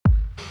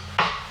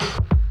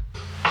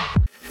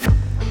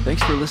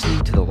Thanks for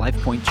listening to the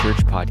LifePoint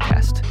Church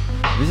podcast.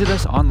 Visit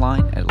us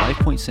online at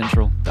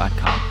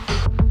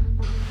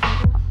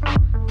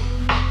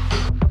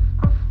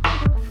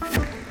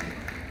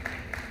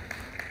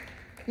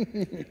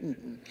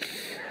lifepointcentral.com.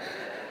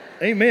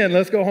 Amen.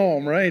 Let's go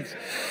home, right?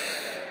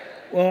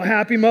 Well,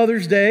 happy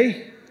Mother's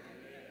Day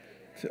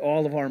to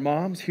all of our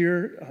moms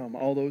here,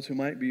 all those who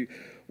might be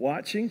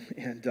watching,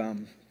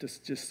 and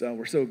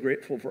we're so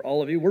grateful for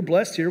all of you. We're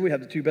blessed here. We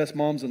have the two best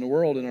moms in the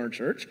world in our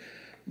church,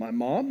 my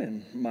mom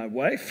and my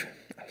wife.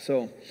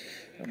 So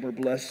we're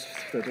blessed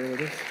that they're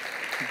with us.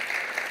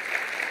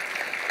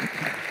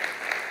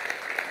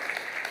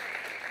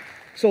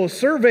 So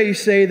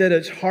surveys say that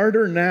it's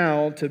harder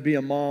now to be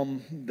a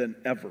mom than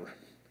ever.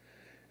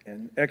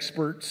 And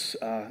experts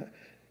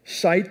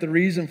cite the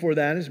reason for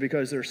that is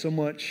because there's so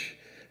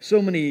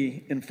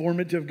many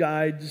informative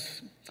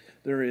guides.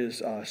 There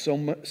is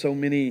so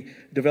many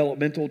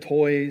developmental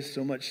toys,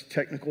 so much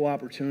technical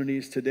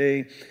opportunities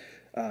today,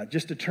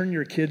 just to turn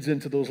your kids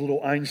into those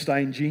little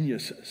Einstein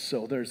geniuses.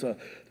 So there's a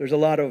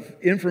lot of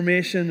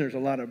information. There's a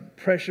lot of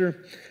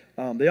pressure.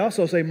 They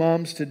also say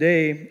moms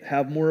today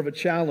have more of a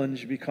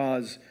challenge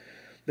because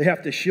they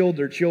have to shield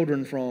their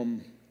children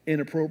from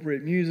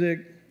inappropriate music,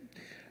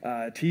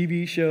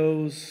 TV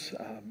shows,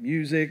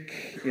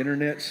 music,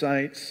 internet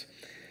sites,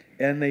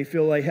 and they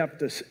feel they have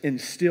to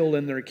instill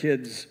in their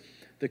kids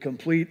the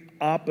complete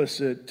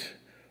opposite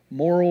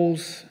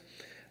morals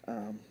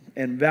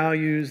and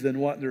values than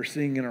what they're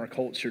seeing in our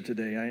culture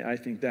today. I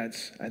think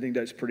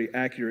that's pretty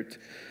accurate.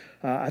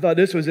 I thought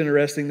this was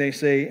interesting. They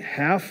say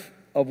half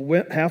of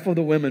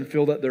the women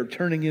feel that they're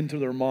turning into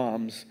their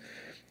moms,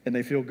 and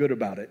they feel good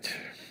about it.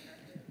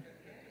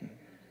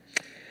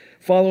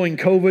 Following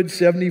COVID,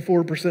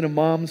 74% of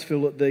moms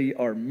feel that they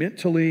are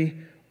mentally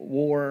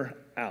wore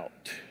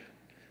out.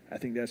 I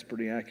think that's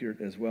pretty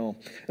accurate as well.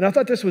 And I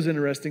thought this was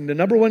interesting. The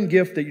number one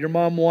gift that your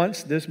mom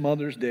wants this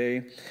Mother's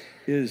Day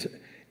is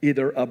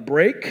either a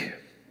break,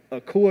 a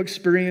cool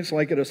experience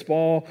like at a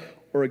spa,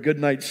 or a good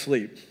night's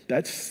sleep.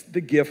 That's the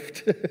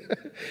gift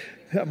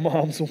that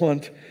moms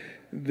want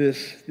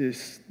this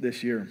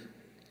year.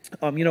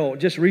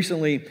 Just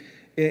recently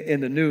in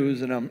the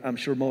news, and I'm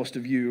sure most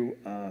of you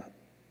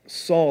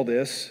saw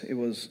this. It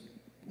was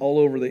all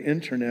over the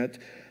internet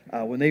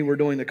when they were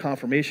doing the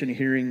confirmation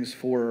hearings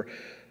for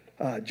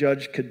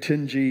Judge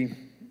Ketanji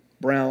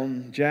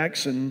Brown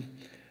Jackson.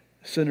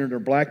 Senator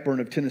Blackburn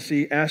of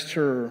Tennessee asked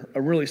her a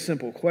really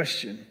simple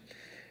question.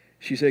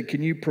 She said,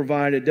 "Can you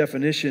provide a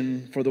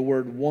definition for the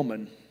word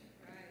woman?"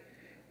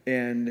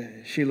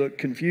 And she looked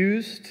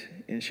confused,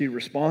 and she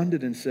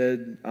responded and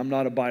said, "I'm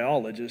not a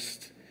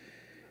biologist."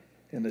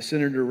 And the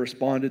senator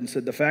responded and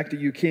said, "The fact that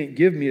you can't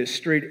give me a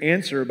straight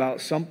answer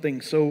about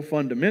something so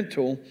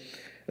fundamental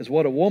as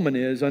what a woman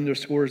is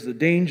underscores the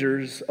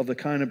dangers of the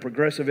kind of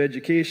progressive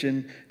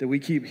education that we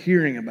keep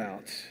hearing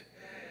about."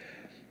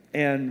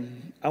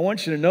 And I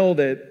want you to know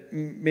that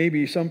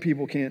maybe some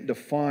people can't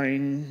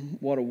define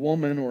what a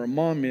woman or a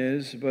mom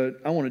is, but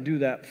I want to do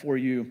that for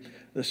you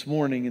this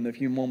morning in the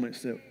few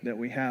moments that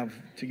we have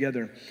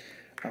together.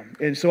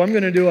 And so I'm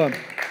going to do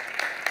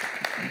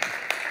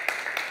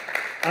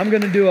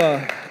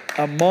a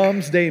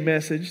Mom's Day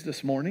message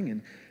this morning,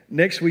 and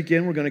next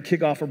weekend we're going to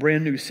kick off a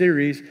brand new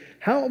series.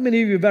 How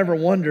many of you have ever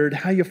wondered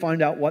how you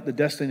find out what the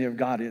destiny of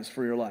God is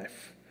for your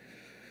life?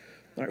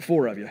 All right,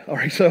 4 of you. All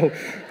right, so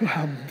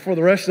for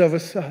the rest of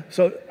us,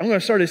 so I'm going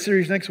to start a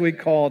series next week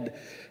called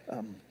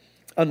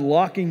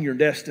Unlocking Your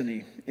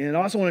Destiny. And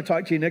I also want to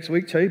talk to you next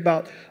week, tell you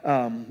about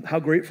how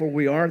grateful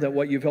we are that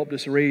what you've helped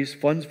us raise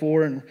funds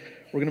for, and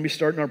we're going to be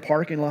starting our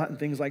parking lot and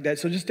things like that.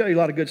 So just tell you a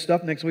lot of good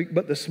stuff next week.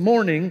 But this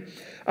morning,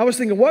 I was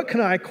thinking, what can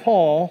I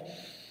call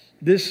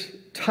this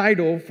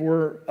title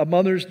for a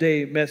Mother's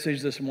Day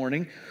message this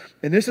morning?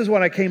 And this is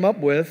what I came up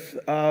with,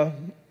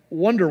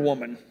 Wonder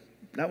Woman.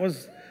 That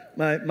was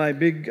my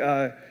big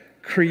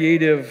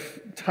creative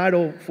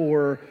title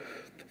for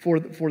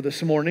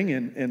this morning.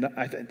 And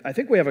I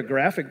think we have a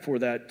graphic for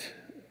that.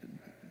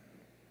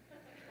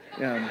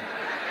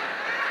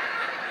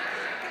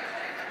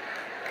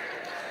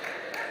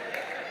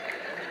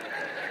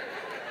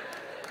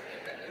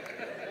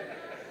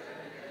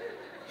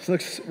 This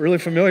looks really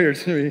familiar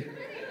to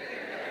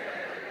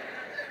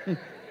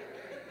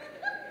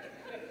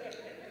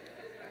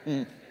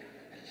me.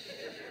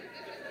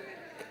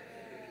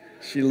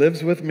 She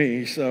lives with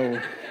me, so.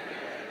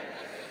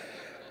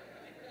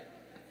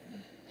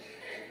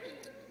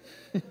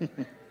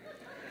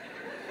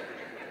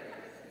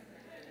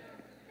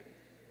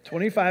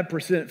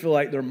 25% feel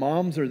like their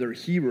moms are their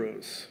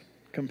heroes,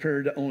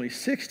 compared to only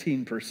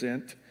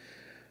 16%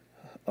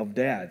 of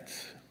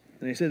dads.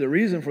 And they say the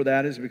reason for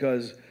that is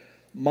because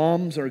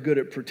moms are good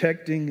at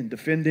protecting and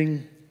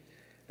defending.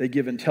 They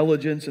give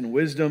intelligence and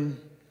wisdom.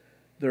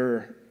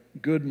 They're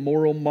good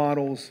moral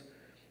models,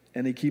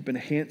 and they keep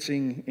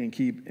enhancing and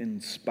keep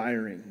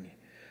inspiring.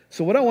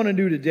 So what I want to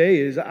do today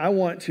is I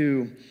want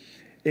to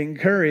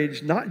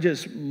encourage not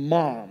just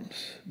moms,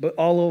 but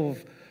all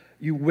of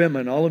you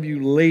women, all of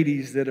you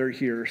ladies that are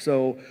here.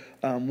 So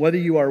whether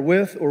you are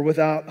with or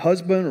without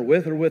husband or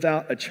with or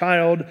without a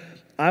child,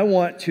 I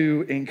want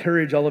to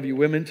encourage all of you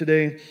women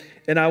today.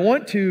 And I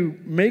want to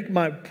make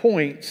my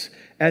points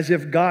as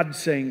if God's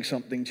saying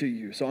something to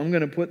you. So I'm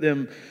going to put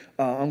them,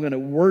 I'm going to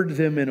word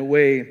them in a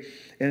way.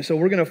 And so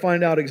we're going to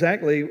find out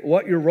exactly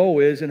what your role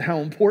is and how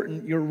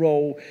important your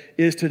role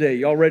is today.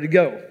 Y'all ready to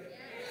go?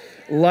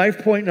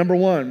 Life point number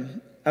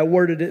one, I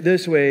worded it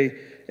this way,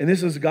 and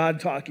this is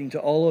God talking to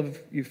all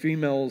of you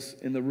females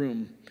in the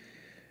room.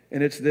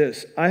 And it's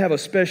this: I have a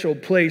special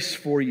place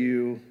for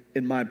you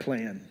in my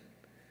plan.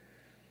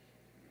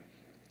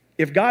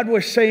 If God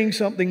was saying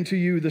something to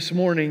you this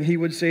morning, he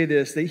would say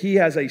this, that he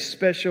has a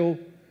special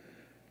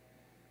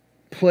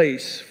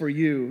place for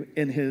you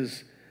in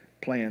his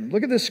plan.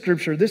 Look at this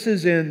scripture. This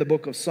is in the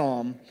book of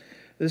Psalm.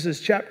 This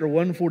is chapter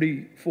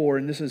 144,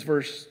 and this is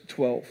verse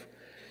 12.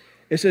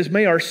 It says,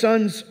 may our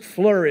sons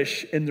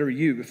flourish in their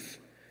youth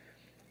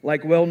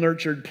like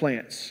well-nurtured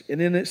plants. And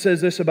then it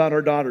says this about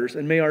our daughters.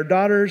 And may our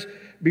daughters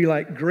be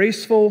like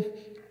graceful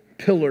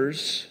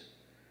pillars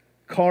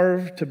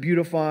carved to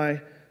beautify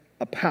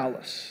a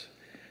palace.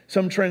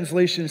 Some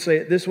translations say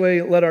it this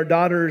way: let our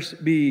daughters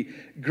be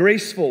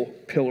graceful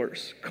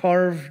pillars,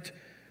 carved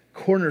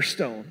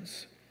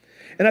cornerstones.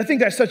 And I think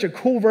that's such a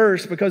cool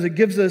verse because it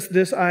gives us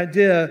this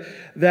idea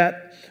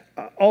that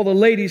all the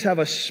ladies have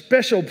a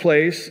special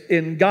place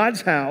in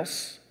God's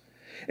house.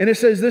 And it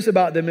says this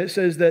about them. It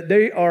says that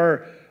they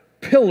are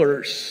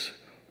pillars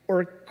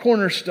or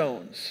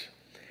cornerstones.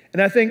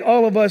 And I think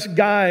all of us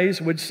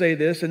guys would say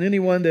this, and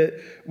anyone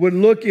that would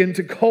look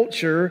into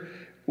culture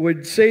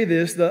would say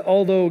this, that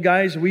although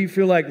guys, we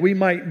feel like we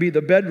might be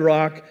the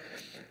bedrock,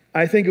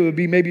 I think it would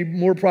be maybe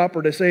more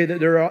proper to say that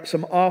there are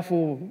some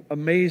awful,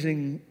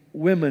 amazing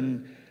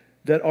women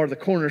that are the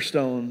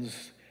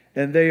cornerstones,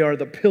 and they are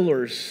the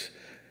pillars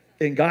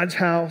in God's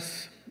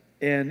house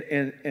and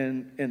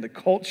the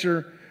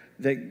culture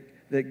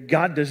that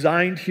God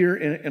designed here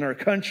in our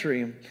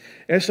country.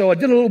 And so I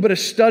did a little bit of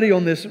study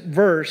on this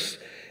verse,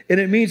 and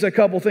it means a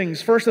couple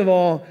things. First of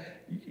all,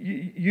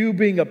 you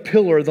being a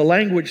pillar, the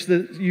language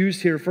that's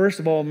used here, first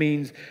of all,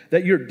 means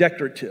that you're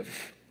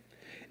decorative.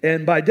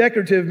 And by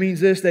decorative means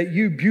this, that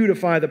you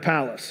beautify the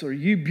palace or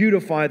you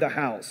beautify the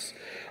house.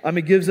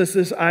 It gives us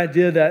this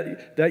idea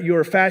that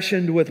you're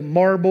fashioned with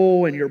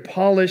marble and you're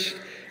polished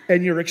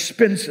and you're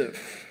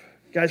expensive.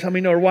 Guys, how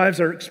many know our wives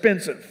are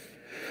expensive?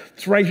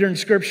 It's right here in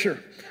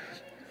Scripture.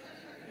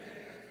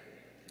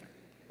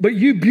 But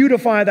you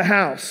beautify the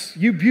house.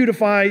 You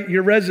beautify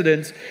your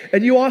residence.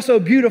 And you also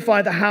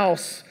beautify the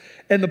house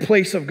and the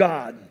place of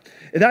God.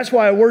 And that's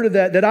why I worded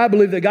that I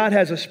believe that God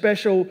has a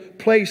special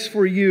place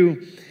for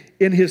you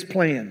in his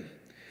plan.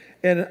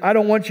 And I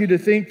don't want you to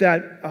think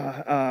that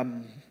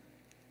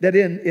that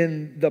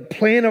in the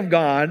plan of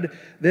God,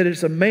 that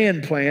it's a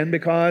man plan,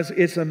 because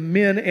it's a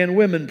men and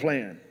women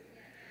plan.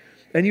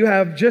 And you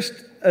have just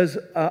as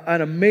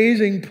an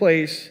amazing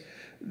place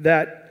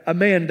that a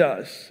man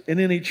does. In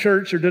any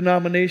church or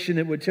denomination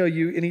that would tell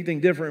you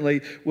anything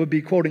differently would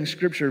be quoting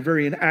Scripture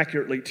very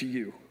inaccurately to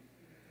you.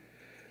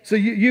 So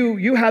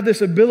you have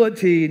this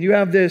ability, and you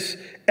have this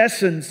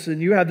essence,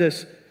 and you have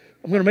this,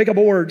 I'm going to make up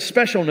a word,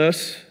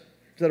 specialness. Is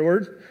that a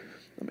word?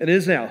 It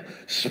is now.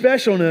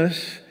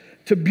 Specialness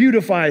to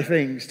beautify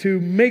things, to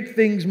make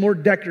things more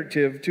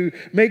decorative, to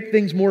make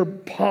things more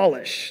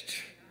polished.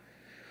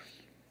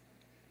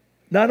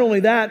 Not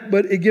only that,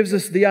 but it gives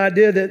us the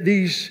idea that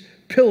these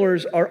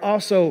pillars are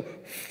also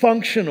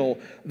functional.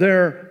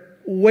 They're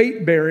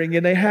weight-bearing,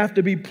 and they have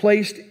to be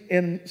placed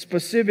in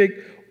specific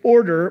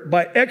order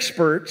by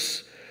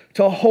experts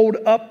to hold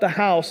up the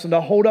house and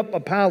to hold up a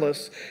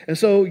palace. And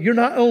so you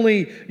not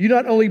only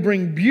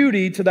bring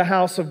beauty to the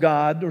house of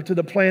God or to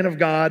the plan of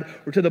God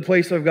or to the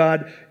place of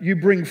God, you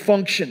bring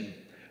function,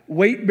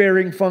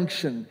 weight-bearing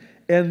function.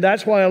 And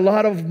that's why a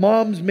lot of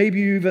moms,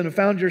 maybe you even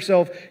found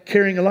yourself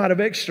carrying a lot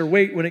of extra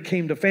weight when it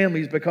came to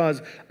families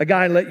because a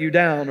guy let you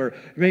down. Or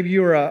maybe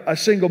you were a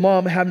single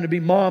mom having to be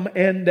mom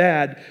and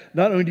dad.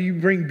 Not only do you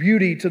bring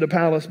beauty to the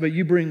palace, but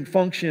you bring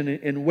function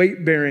and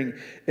weight bearing.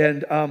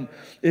 And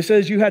it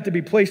says you have to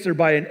be placed there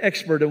by an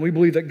expert. And we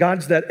believe that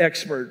God's that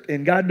expert.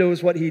 And God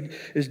knows what he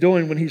is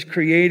doing when he's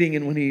creating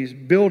and when he's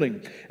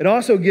building. It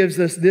also gives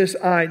us this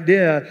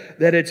idea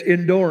that it's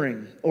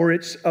enduring, or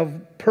it's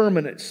of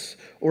permanence,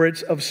 or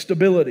it's of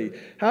stability.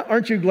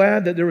 Aren't you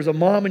glad that there was a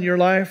mom in your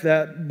life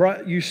that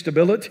brought you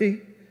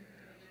stability,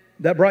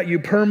 that brought you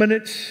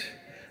permanence,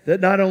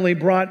 that not only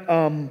brought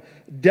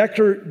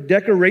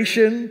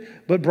decoration,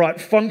 but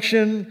brought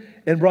function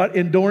and brought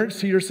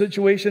endurance to your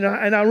situation?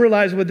 And I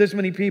realize with this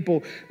many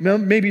people,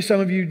 maybe some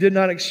of you did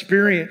not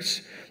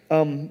experience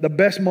the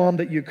best mom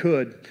that you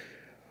could.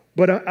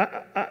 But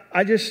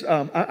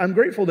I'm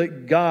grateful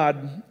that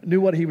God knew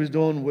what he was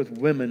doing with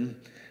women.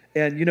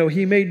 And, you know,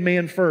 he made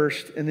man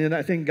first, and then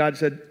I think God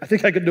said, I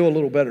think I could do a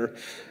little better.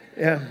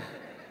 Yeah.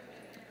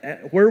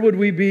 Where would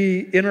we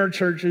be in our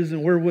churches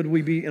and where would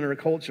we be in our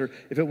culture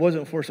if it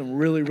wasn't for some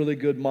really, really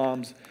good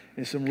moms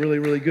and some really,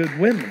 really good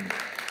women?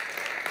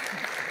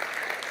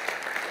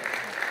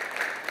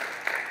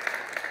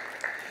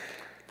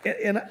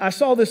 And I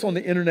saw this on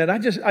the internet. I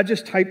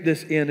just typed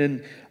this in,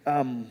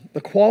 and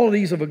the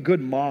qualities of a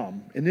good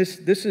mom. And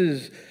this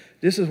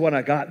is what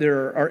I got.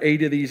 There are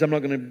 8 of these. I'm not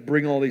going to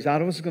bring all these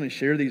out. I was just going to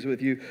share these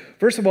with you.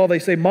 First of all, they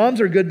say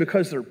moms are good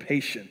because they're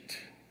patient.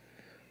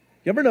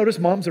 You ever notice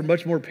moms are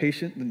much more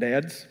patient than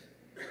dads?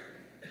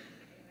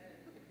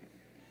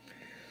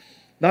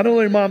 Not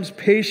only are moms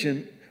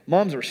patient,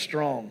 moms are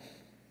strong.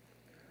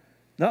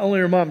 Not only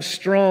are moms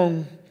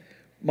strong,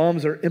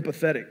 moms are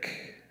empathetic.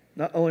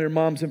 Not only are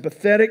moms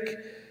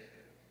empathetic,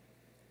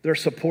 they're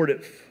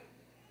supportive,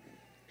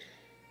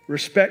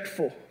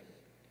 respectful,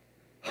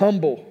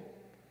 humble,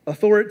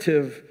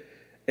 authoritative,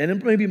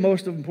 and maybe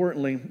most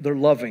importantly, they're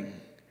loving.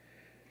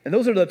 And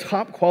those are the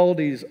top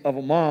qualities of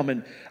a mom.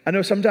 And I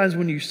know sometimes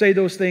when you say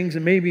those things,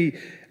 and maybe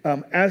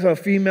as a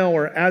female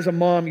or as a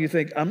mom, you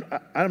think,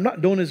 I'm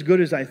not doing as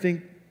good as I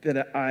think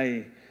that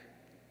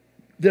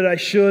I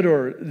should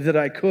or that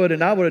I could.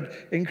 And I would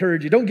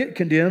encourage you, don't get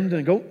condemned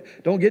and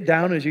don't get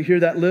down as you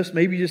hear that list.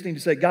 Maybe you just need to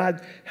say,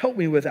 God, help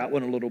me with that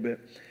one a little bit.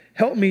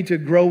 Help me to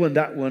grow in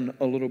that one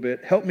a little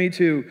bit. Help me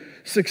to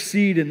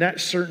succeed in that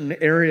certain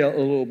area a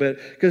little bit.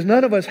 Because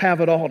none of us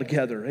have it all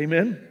together.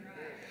 Amen?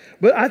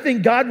 But I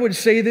think God would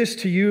say this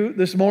to you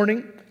this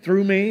morning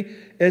through me,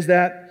 is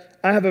that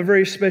I have a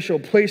very special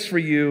place for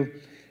you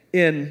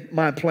in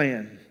my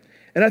plan.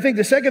 And I think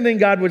the second thing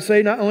God would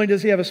say, not only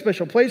does he have a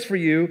special place for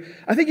you,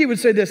 I think he would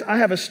say this: I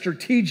have a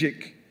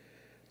strategic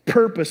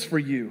purpose for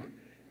you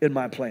in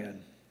my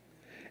plan.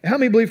 And how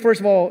many believe, first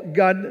of all,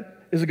 God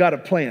is a God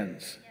of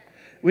plans?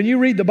 When you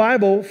read the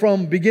Bible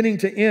from beginning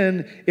to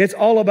end, it's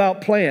all about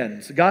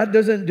plans. God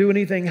doesn't do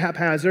anything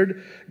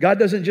haphazard. God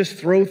doesn't just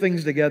throw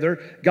things together.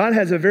 God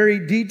has a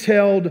very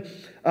detailed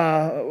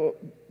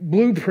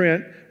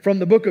blueprint from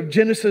the book of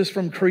Genesis,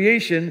 from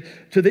creation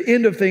to the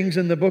end of things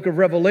in the book of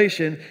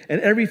Revelation,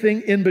 and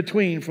everything in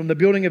between, from the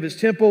building of his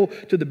temple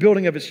to the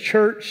building of his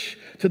church,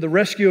 to the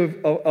rescue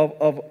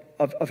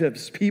of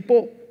his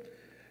people,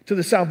 to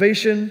the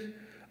salvation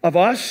of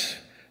us.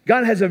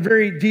 God has a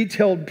very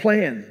detailed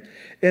plan.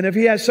 And if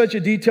he has such a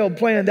detailed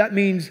plan, that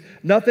means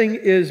nothing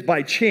is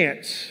by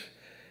chance.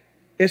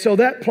 And so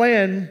that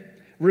plan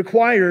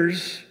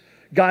requires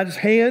God's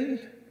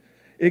hand.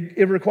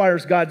 It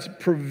requires God's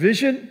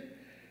provision.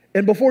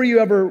 And before you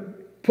ever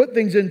put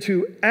things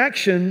into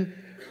action,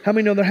 how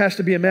many know there has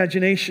to be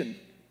imagination?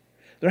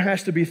 There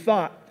has to be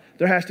thought.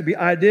 There has to be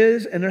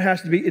ideas, and there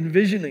has to be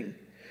envisioning.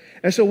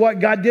 And so what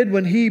God did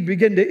when he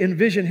began to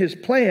envision his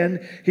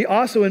plan, he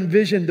also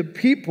envisioned the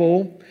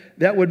people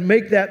that would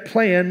make that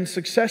plan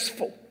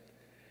successful.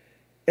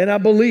 And I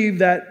believe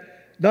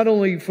that not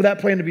only for that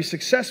plan to be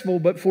successful,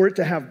 but for it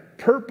to have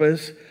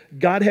purpose,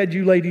 God had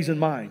you ladies in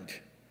mind.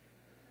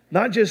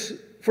 Not just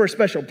for a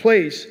special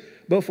place,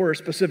 but for a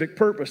specific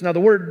purpose. Now, the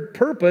word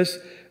purpose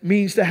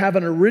means to have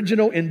an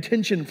original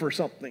intention for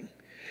something.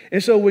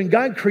 And so when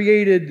God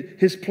created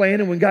his plan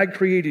and when God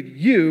created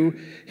you,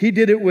 he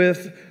did it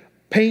with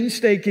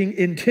painstaking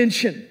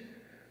intention.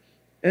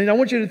 And I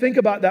want you to think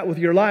about that with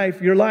your life.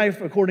 Your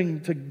life,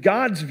 according to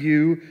God's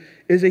view,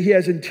 is that he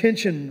has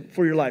intention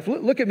for your life.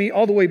 Look at me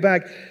all the way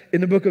back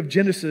in the book of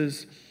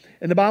Genesis.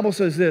 And the Bible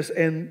says this: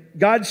 and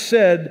God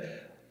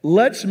said,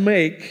 let's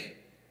make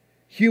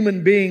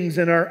human beings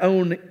in our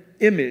own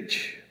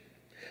image.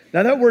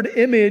 Now that word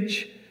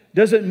image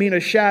doesn't mean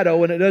a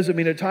shadow and it doesn't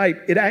mean a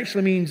type. It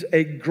actually means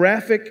a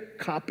graphic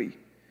copy.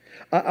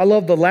 I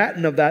love the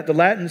Latin of that. The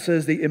Latin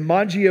says the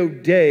imago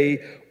Dei,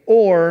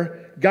 or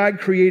God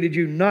created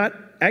you not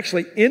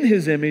actually in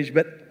his image,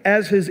 but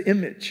as his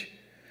image.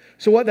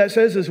 So what that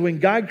says is when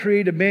God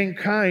created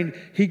mankind,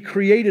 he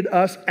created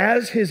us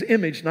as his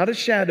image, not a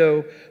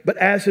shadow, but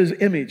as his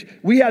image.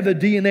 We have the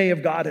DNA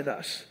of God in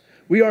us.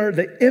 We are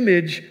the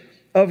image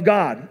of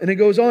God. And it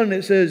goes on and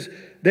it says,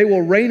 they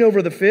will reign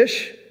over the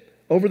fish,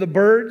 over the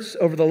birds,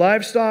 over the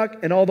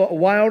livestock, and all the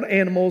wild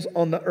animals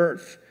on the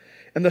earth,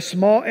 and the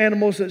small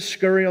animals that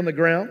scurry on the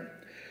ground.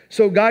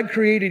 So God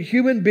created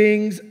human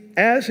beings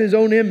as his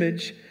own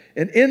image,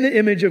 and in the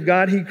image of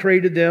God, he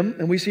created them.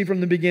 And we see from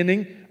the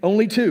beginning,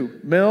 only 2,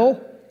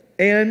 male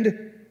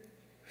and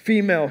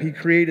female, he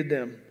created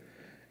them.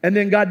 And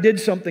then God did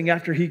something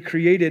after he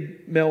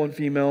created male and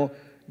female.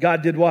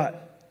 God did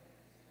what?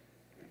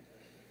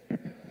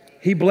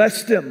 He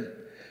blessed them.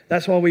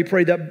 That's why we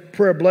prayed that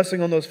prayer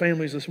blessing on those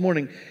families this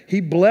morning.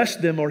 He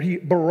blessed them, or he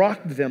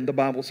baraked them, the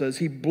Bible says.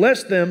 He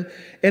blessed them,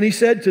 and he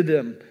said to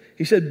them,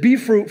 he said, be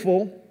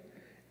fruitful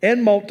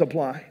and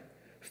multiply.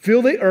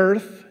 Fill the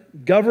earth,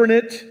 govern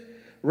it,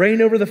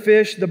 reign over the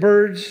fish, the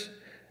birds,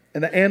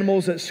 and the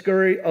animals that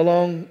scurry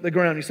along the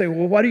ground. You say,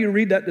 well, why do you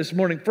read that this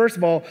morning? First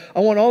of all,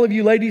 I want all of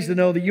you ladies to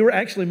know that you were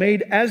actually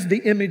made as the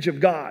image of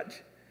God.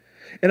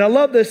 And I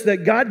love this,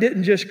 that God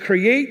didn't just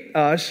create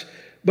us,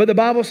 but the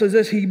Bible says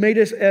this: he made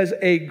us as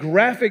a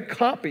graphic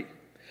copy.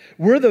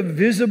 We're the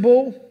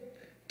visible,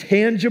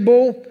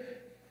 tangible,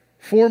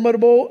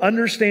 formidable,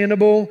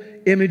 understandable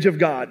image of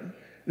God.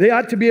 They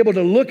ought to be able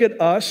to look at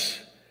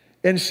us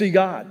and see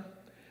God.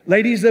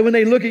 Ladies, that when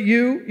they look at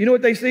you, you know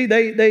what they see?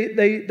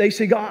 They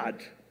see God.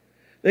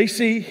 They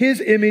see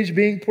his image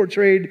being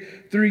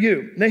portrayed through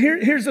you. Now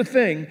here's the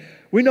thing.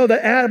 We know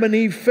that Adam and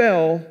Eve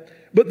fell,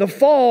 but the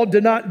fall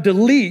did not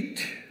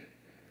delete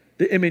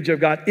the image of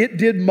God. It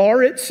did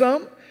mar it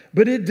some,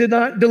 but it did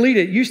not delete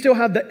it. You still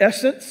have the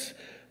essence,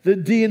 the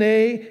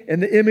DNA,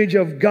 and the image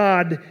of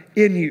God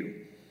in you.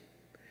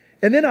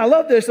 And then I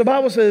love this. The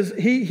Bible says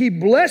he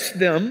blessed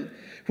them,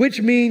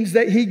 which means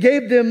that he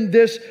gave them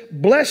this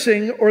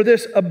blessing or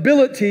this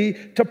ability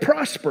to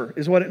prosper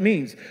is what it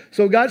means.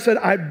 So God said,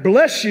 I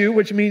bless you,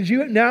 which means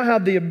you now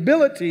have the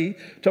ability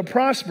to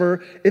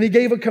prosper. And he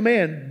gave a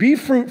command, be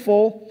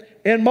fruitful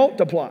and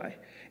multiply.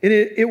 And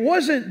it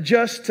wasn't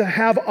just to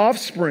have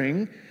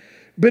offspring,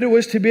 but it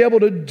was to be able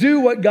to do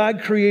what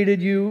God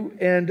created you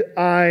and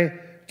I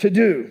to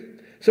do.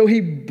 So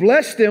he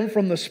blessed them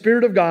from the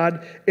Spirit of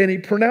God, and he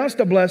pronounced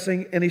a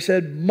blessing, and he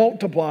said,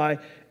 multiply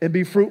and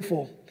be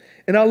fruitful.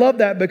 And I love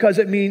that because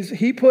it means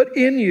he put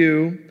in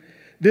you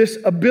this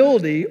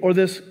ability or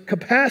this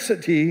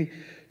capacity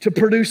to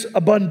produce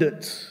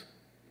abundance.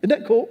 Isn't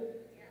that cool?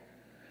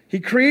 He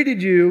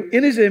created you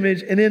in his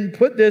image and then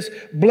put this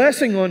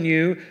blessing on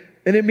you,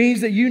 and it means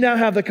that you now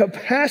have the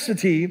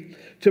capacity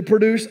to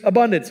produce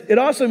abundance. It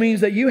also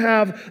means that you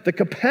have the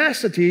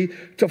capacity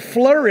to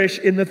flourish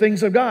in the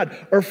things of God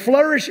or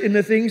flourish in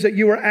the things that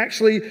you were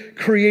actually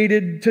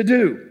created to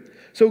do.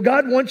 So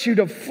God wants you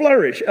to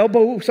flourish.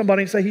 Elbow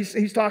somebody and say,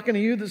 he's talking to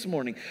you this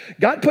morning.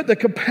 God put the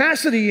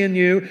capacity in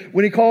you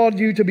when he called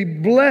you to be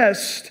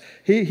blessed.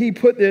 He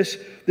put this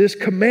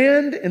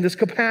command and this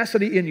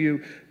capacity in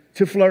you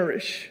to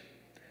flourish.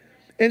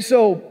 And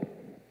so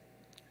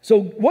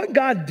what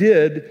God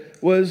did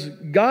was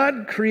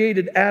God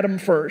created Adam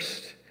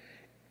first.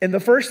 And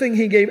the first thing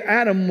he gave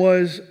Adam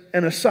was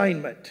an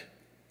assignment.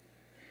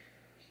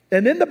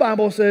 And then the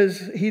Bible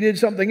says he did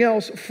something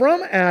else.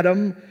 From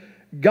Adam,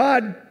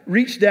 God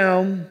reached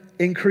down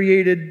and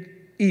created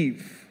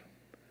Eve.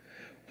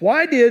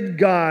 Why did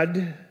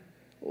God,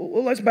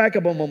 well, let's back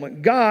up a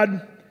moment.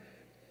 God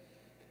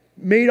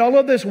made all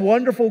of this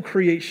wonderful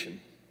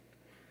creation.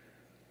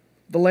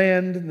 The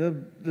land,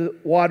 the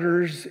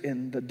waters,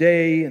 and the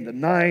day, and the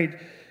night,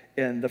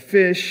 and the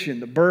fish,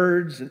 and the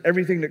birds, and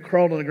everything that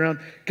crawled on the ground.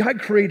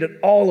 God created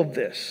all of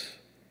this.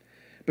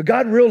 But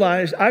God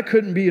realized I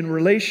couldn't be in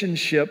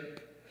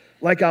relationship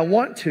like I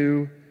want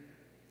to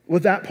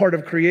with that part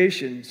of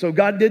creation. So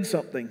God did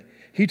something.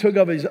 He took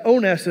of his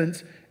own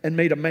essence and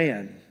made a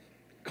man.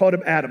 Called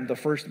him Adam, the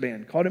first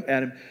man. Called him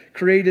Adam.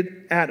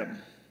 Created Adam.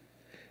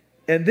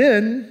 And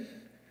then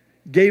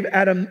gave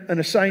Adam an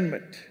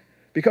assignment.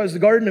 Because the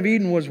Garden of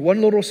Eden was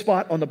one little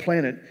spot on the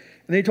planet.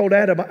 And they told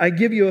Adam, I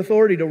give you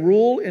authority to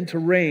rule and to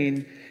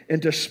reign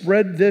and to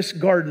spread this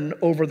garden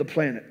over the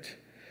planet.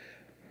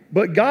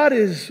 But God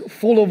is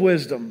full of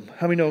wisdom.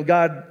 How many know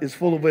God is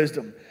full of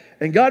wisdom?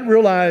 And God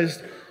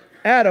realized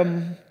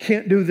Adam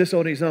can't do this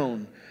on his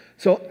own.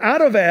 So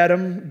out of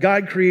Adam,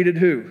 God created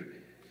who?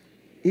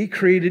 He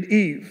created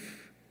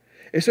Eve.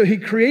 And so he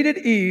created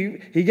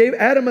Eve. He gave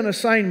Adam an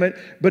assignment,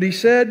 but he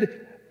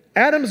said,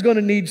 Adam's going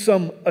to need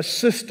some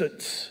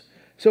assistance.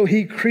 So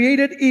he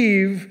created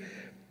Eve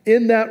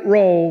in that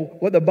role,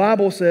 what the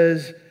Bible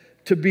says,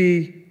 to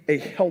be a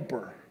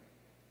helper.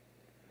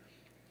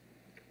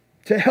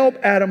 To help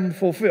Adam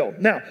fulfill.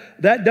 Now,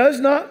 that does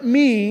not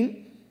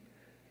mean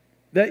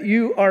that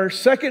you are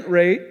second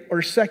rate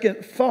or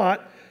second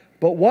thought,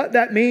 but what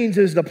that means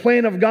is the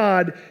plan of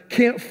God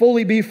can't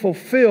fully be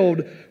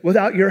fulfilled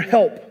without your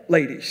help,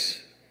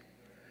 ladies.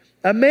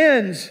 A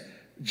man's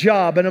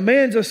job and a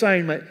man's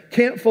assignment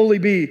can't fully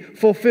be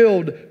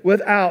fulfilled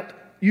without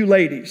you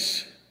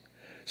ladies.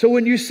 So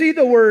when you see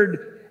the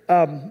word,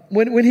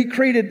 when he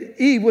created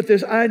Eve with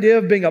this idea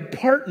of being a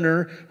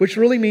partner, which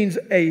really means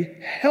a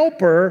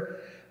helper,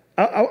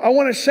 I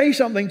want to say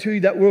something to you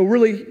that will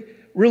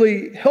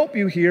really help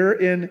you here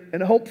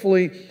and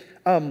hopefully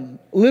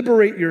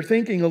liberate your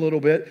thinking a little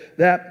bit,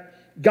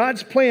 that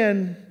God's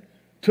plan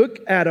took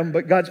Adam,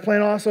 but God's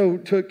plan also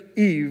took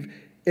Eve,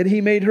 and he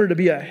made her to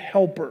be a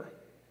helper.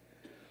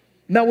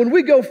 Now, when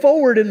we go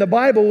forward in the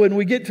Bible, when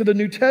we get to the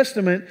New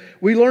Testament,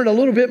 we learn a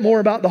little bit more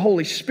about the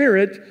Holy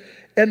Spirit,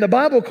 and the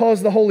Bible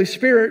calls the Holy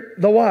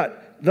Spirit the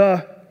what?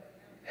 The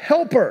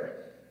helper.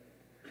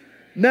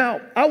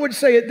 Now, I would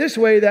say it this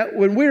way, that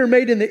when we are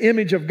made in the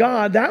image of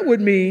God, that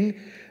would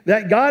mean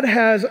that God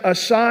has a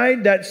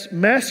side that's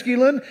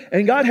masculine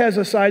and God has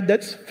a side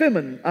that's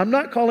feminine. I'm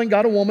not calling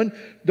God a woman.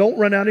 Don't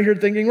run out of here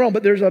thinking wrong.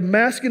 But there's a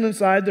masculine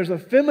side, there's a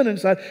feminine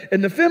side.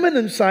 And the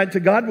feminine side to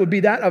God would be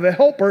that of a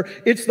helper.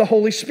 It's the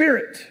Holy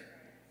Spirit.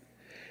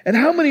 And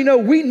how many know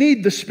we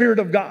need the Spirit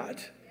of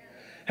God?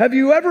 Have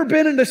you ever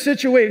been in a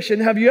situation?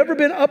 Have you ever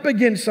been up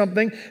against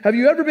something? Have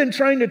you ever been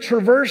trying to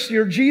traverse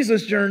your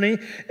Jesus journey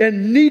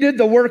and needed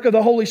the work of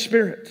the Holy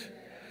Spirit?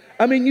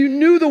 I mean, you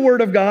knew the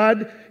Word of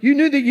God. You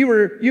knew that you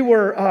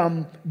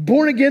were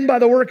born again by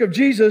the work of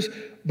Jesus,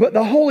 but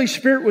the Holy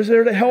Spirit was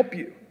there to help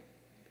you.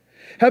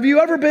 Have you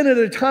ever been at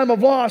a time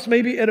of loss,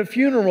 maybe at a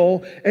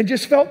funeral, and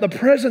just felt the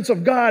presence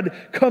of God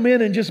come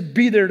in and just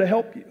be there to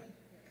help you?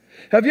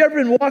 Have you ever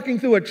been walking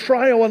through a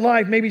trial in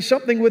life, maybe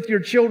something with your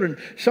children,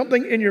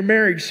 something in your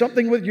marriage,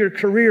 something with your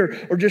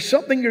career, or just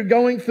something you're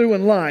going through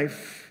in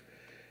life,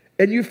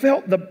 and you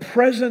felt the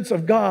presence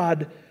of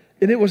God,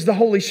 and it was the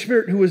Holy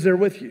Spirit who was there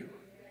with you?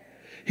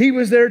 He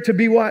was there to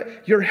be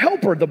what? Your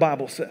helper, the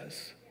Bible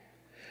says.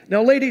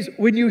 Now, ladies,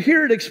 when you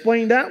hear it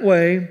explained that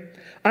way,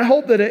 I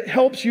hope that it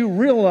helps you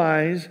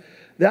realize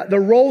that the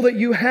role that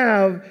you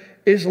have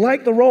is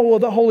like the role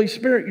of the Holy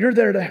Spirit. You're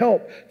there to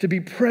help, to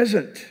be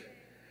present.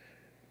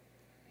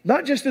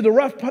 Not just in the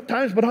rough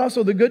times, but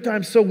also the good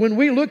times. So when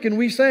we look and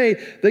we say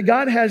that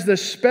God has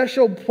this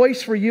special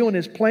place for you in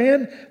His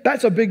plan,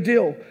 that's a big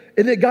deal.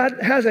 And that God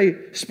has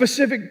a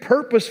specific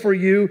purpose for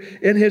you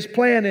in His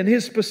plan and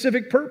His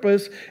specific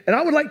purpose. And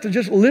I would like to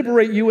just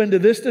liberate you into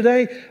this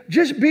today.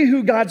 Just be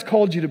who God's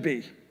called you to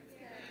be.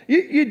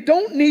 You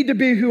don't need to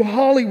be who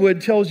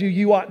Hollywood tells you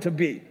you ought to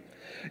be.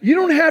 You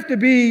don't have to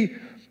be,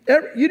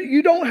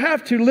 you don't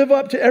have to live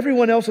up to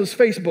everyone else's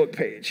Facebook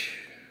page.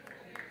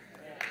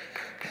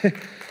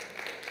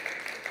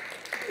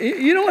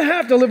 You don't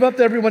have to live up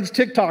to everyone's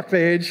TikTok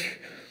page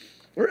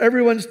or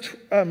everyone's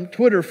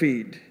Twitter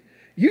feed.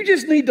 You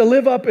just need to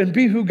live up and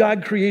be who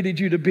God created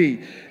you to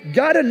be.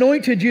 God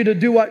anointed you to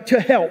do what? To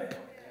help.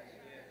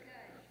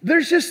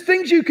 There's just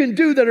things you can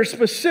do that are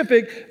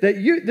specific,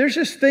 there's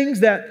just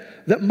things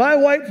that my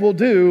wife will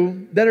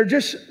do that are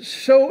just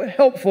so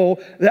helpful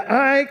that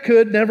I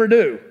could never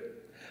do.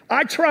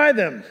 I try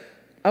them.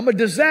 I'm a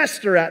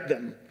disaster at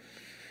them.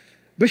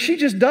 But she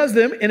just does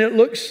them, and it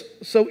looks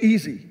so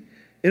easy.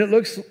 And it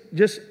looks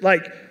just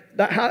like,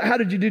 how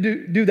did you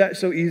do that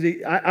so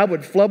easy? I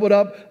would flub it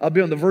up. I'd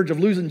be on the verge of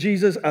losing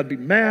Jesus. I'd be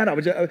mad.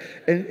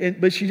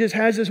 But she just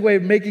has this way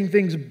of making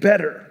things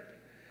better.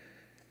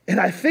 And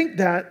I think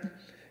that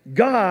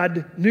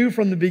God knew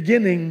from the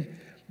beginning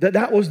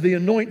that was the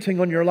anointing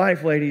on your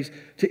life, ladies,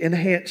 to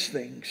enhance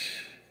things,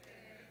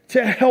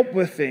 to help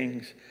with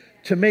things,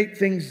 to make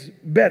things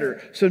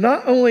better. So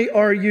not only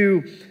are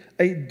you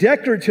a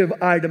decorative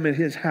item in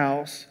His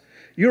house,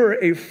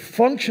 you're a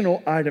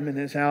functional item in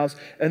His house,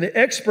 and the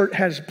expert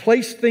has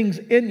placed things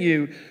in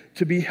you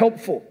to be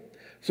helpful.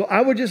 So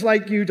I would just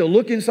like you to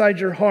look inside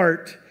your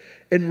heart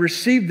and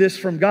receive this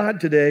from God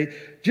today.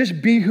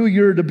 Just be who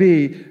you're to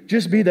be.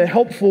 Just be the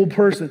helpful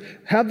person.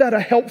 Have that a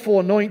helpful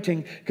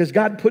anointing, because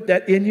God put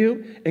that in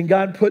you and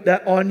God put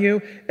that on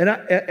you.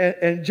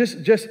 And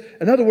just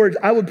in other words,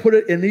 I would put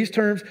it in these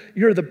terms: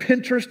 you're the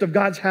Pinterest of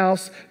God's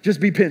house. Just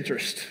be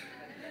Pinterest.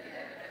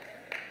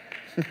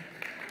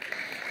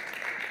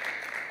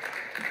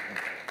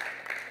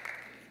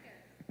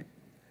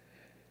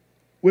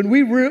 When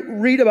we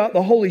read about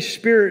the Holy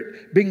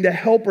Spirit being the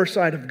helper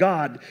side of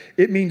God,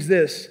 it means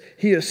this: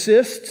 He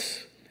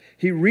assists,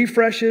 He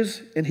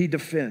refreshes, and He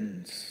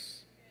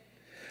defends.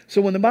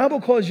 So when the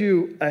Bible calls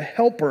you a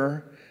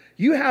helper,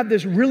 you have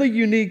this really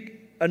unique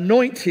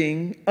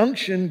anointing,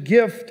 unction,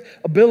 gift,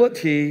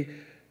 ability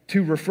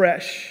to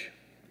refresh,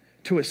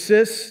 to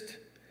assist,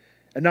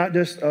 and not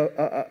just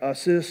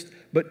assist,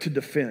 but to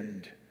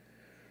defend.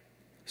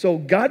 So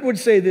God would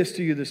say this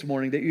to you this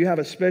morning, that you have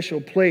a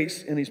special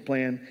place in His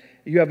plan.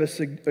 You have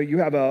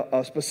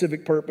a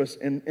specific purpose.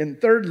 And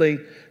thirdly,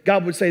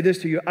 God would say this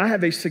to you: I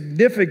have a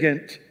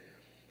significant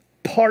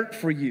part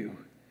for you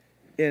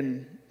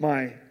in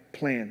my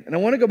plan. And I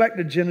want to go back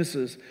to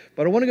Genesis,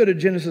 but I want to go to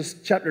Genesis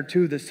chapter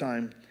 2 this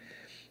time.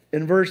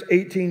 In verse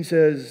 18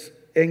 says,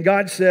 and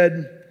God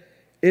said,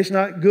 it's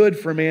not good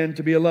for man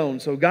to be alone.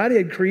 So God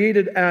had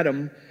created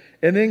Adam,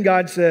 and then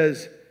God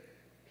says,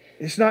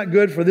 it's not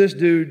good for this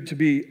dude to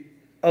be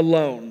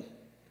alone.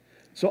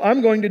 So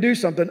I'm going to do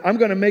something. I'm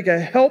going to make a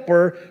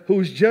helper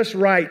who's just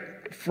right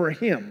for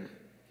him.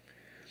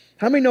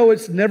 How many know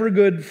it's never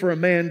good for a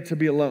man to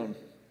be alone?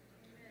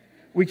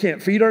 We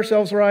can't feed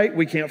ourselves right.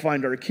 We can't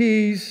find our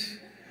keys.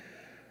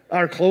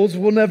 Our clothes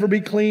will never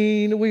be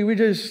clean. We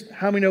just,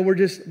 how many know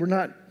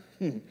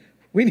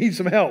we need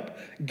some help.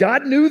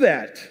 God knew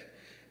that.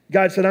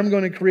 God said, I'm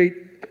going to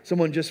create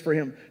someone just for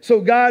him.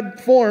 So God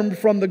formed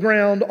from the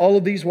ground all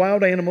of these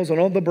wild animals and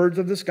all the birds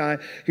of the sky.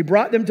 He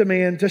brought them to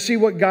man to see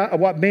what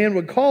man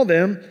would call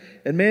them,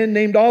 and man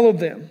named all of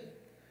them.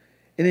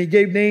 And he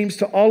gave names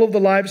to all of the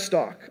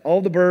livestock,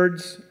 all the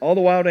birds, all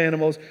the wild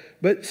animals.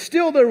 But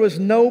still there was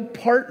no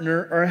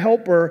partner or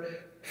helper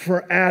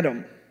for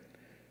Adam.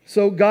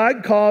 So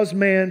God caused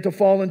man to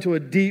fall into a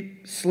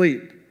deep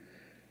sleep.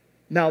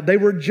 Now, they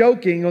were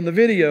joking on the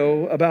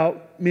video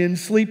about men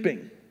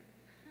sleeping.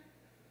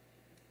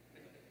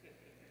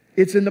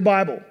 It's in the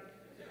Bible.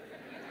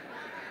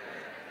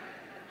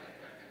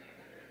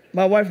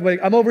 My wife will be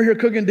like, I'm over here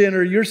cooking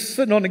dinner. You're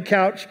sitting on the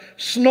couch,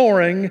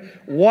 snoring,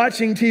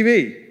 watching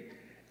TV.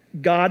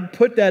 God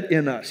put that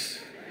in us.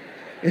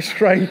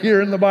 It's right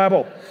here in the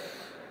Bible.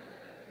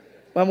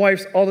 My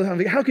wife's all the time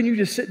like, how can you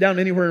just sit down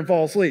anywhere and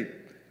fall asleep?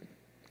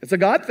 It's a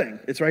God thing.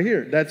 It's right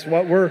here. That's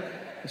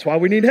why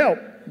we need help.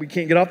 We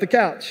can't get off the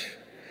couch.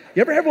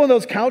 You ever have one of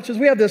those couches?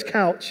 We have this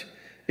couch.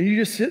 And you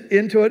just sit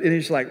into it, and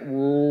it's like,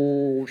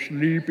 whoa,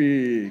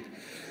 sleepy.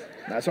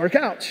 That's our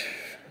couch.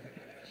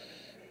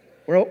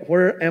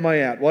 Where am I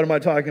at? What am I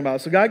talking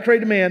about? So God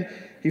created man.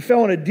 He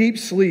fell in a deep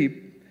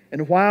sleep.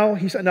 And while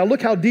he slept, now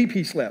look how deep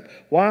he slept.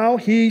 While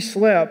he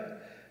slept,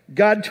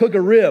 God took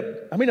a rib.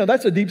 I mean, no,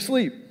 that's a deep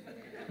sleep.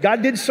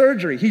 God did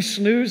surgery. He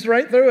snoozed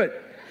right through it.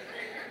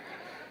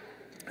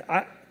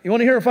 You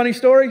want to hear a funny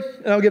story?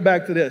 And I'll get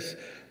back to this.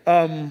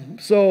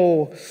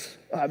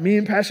 Me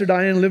and Pastor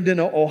Diane lived in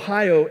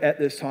Ohio at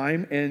this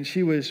time, and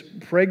she was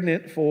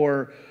pregnant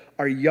for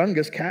our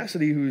youngest,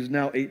 Cassidy, who's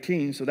now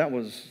 18. So that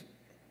was,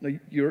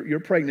 you're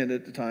pregnant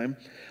at the time.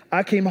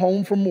 I came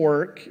home from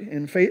work,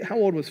 and Faith, how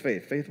old was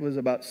Faith? Faith was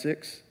about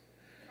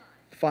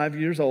 5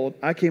 years old.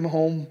 I came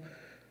home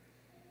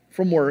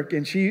from work,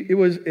 and it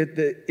was at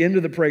the end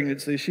of the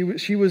pregnancy.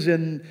 She was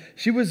in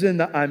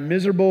the I'm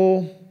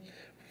miserable,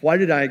 why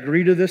did I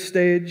agree to this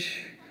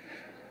stage?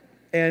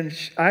 And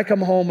I come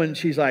home, and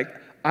she's like,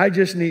 I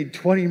just need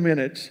 20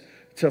 minutes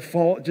to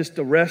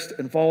rest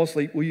and fall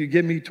asleep. Will you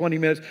give me 20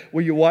 minutes?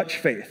 Will you watch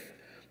Faith?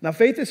 Now,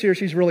 Faith is here.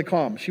 She's really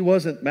calm. She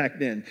wasn't back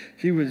then.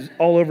 She was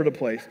all over the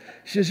place.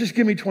 She says, just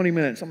give me 20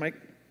 minutes. I'm like,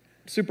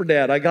 super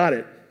dad, I got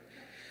it.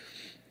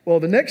 Well,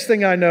 the next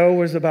thing I know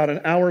was about an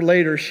hour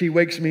later, she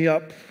wakes me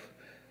up.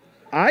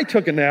 I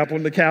took a nap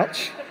on the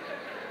couch.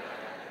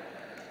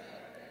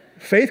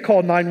 Faith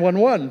called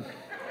 911.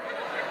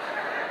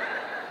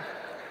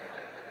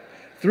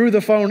 Threw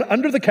the phone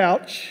under the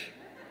couch,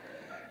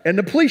 and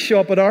the police show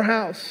up at our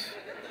house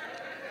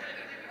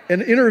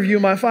and interview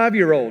my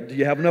 5-year-old. Do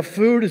you have enough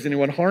food? Is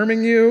anyone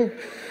harming you?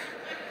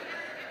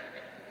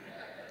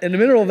 In the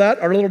middle of that,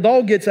 our little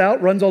dog gets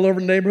out, runs all over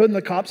the neighborhood, and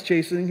the cops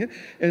chasing him.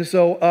 And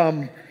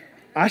so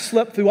I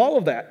slept through all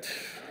of that.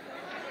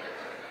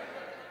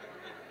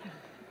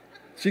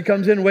 She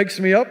comes in, wakes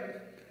me up,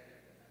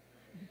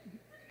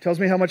 tells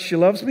me how much she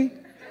loves me.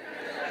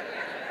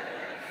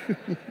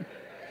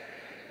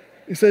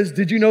 He says,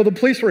 did you know the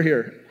police were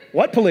here?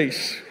 What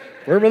police?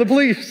 Where were the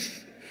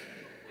police?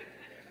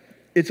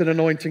 It's an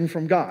anointing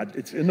from God.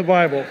 It's in the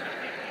Bible.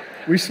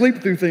 We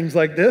sleep through things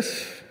like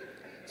this.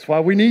 That's why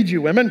we need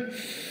you, women.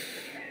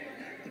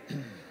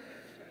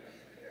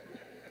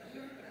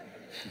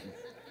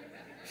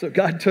 So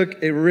God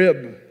took a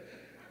rib,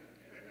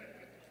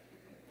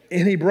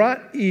 and he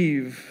brought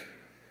Eve,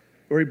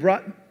 or he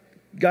brought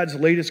God's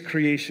latest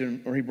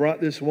creation, or he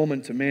brought this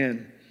woman to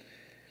man.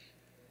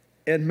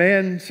 And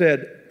man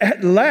said,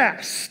 at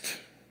last,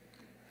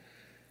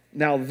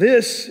 now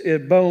this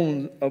is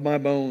bone of my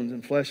bones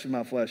and flesh of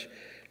my flesh.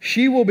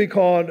 She will be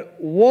called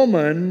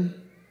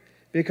woman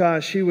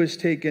because she was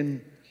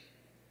taken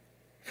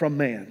from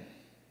man.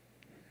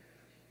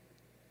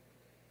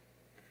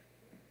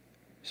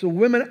 So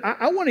women,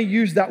 I want to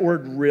use that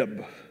word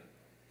rib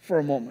for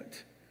a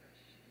moment.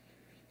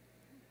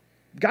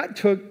 God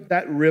took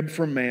that rib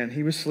from man.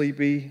 He was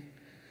sleepy,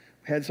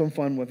 had some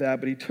fun with that,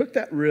 but he took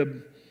that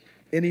rib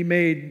and he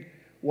made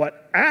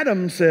what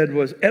Adam said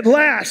was, at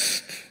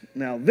last,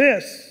 now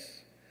this.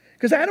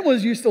 Because Adam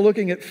was used to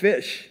looking at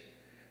fish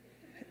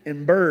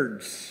and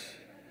birds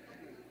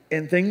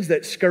and things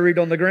that scurried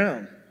on the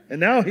ground. And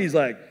now he's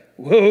like,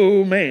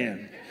 whoa,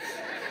 man.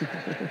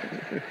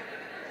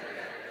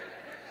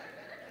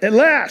 At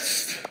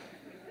last,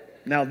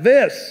 now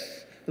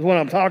this is what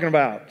I'm talking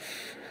about.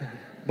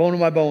 Bone of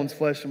my bones,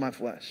 flesh of my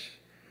flesh.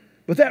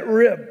 But that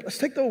rib, let's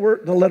take the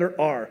letter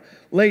R.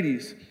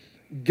 Ladies,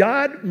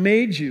 God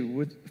made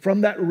you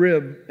from that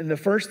rib, and the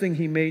first thing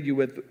he made you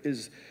with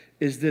is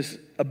this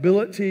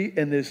ability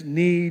and this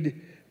need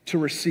to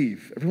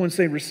receive. Everyone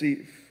say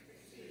receive.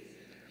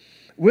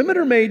 Women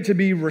are made to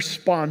be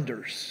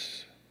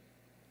responders.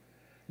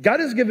 God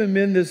has given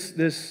men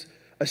this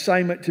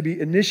assignment to be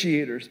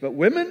initiators, but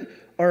women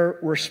are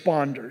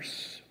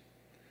responders.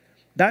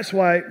 That's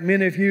why,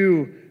 men, if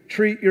you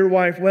treat your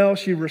wife well,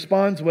 she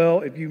responds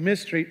well. If you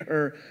mistreat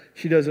her,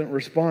 she doesn't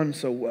respond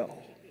so well.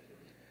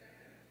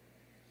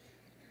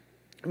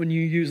 When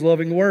you use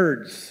loving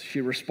words, she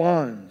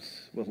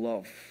responds with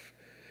love.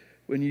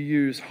 When you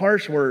use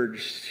harsh words,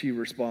 she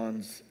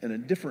responds in a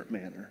different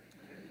manner.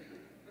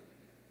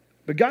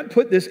 But God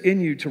put this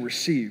in you to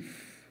receive.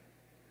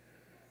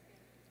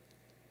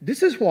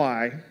 This is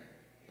why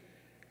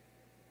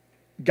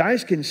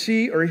guys can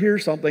see or hear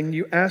something,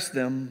 you ask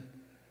them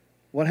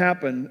what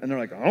happened, and they're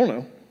like, I don't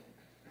know.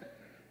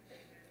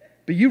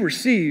 But you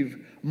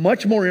receive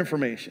much more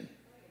information.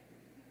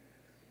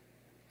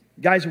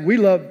 Guys, we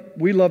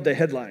love the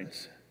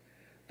headlines.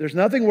 There's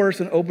nothing worse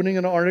than opening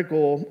an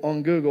article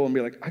on Google and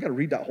be like, I got to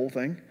read that whole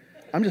thing.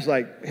 I'm just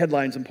like,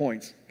 headlines and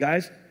points.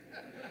 Guys,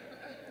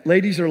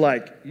 ladies are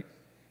like,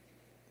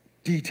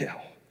 detail.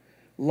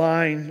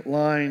 Line.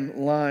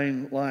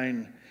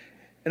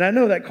 And I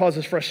know that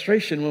causes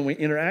frustration when we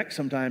interact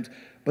sometimes,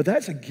 but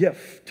that's a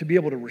gift to be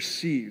able to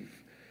receive.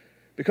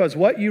 Because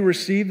what you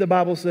receive, the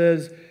Bible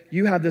says,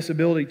 you have this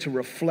ability to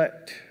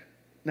reflect.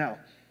 Now,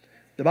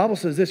 the Bible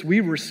says this, we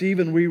receive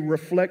and we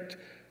reflect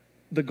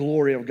the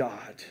glory of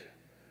God.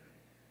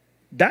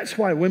 That's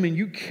why women,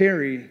 you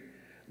carry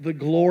the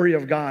glory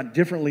of God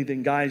differently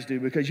than guys do,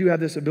 because you have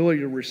this ability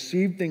to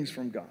receive things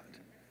from God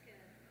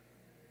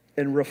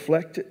and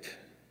reflect it.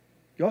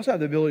 You also have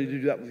the ability to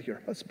do that with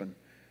your husband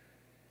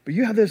But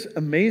you have this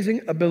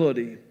amazing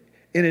ability,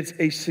 and it's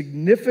a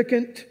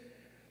significant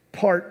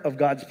part of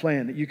God's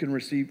plan that you can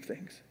receive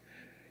things.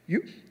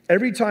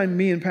 Every time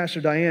me and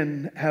Pastor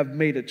Diane have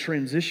made a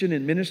transition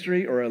in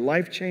ministry or a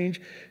life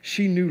change,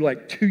 she knew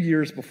like 2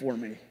 years before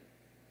me.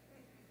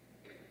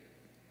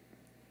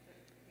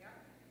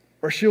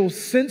 Or she'll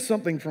sense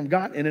something from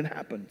God and it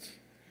happens.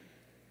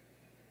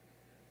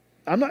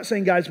 I'm not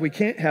saying, guys, we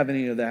can't have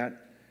any of that.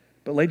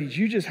 But ladies,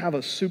 you just have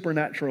a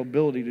supernatural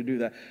ability to do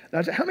that.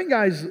 Now, how many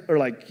guys are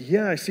like,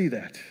 yeah, I see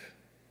that?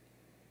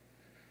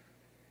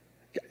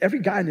 Every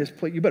guy in this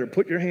place, you better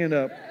put your hand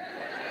up.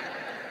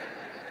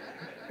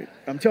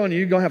 I'm telling you,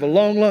 you're going to have a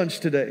long lunch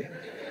today.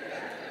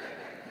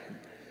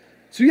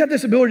 So you have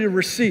this ability to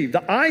receive.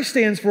 The I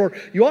stands for,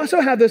 you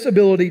also have this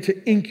ability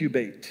to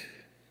incubate.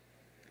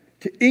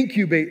 To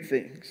incubate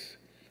things.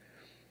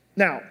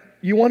 Now,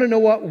 you want to know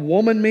what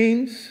woman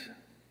means?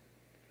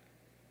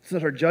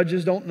 Since our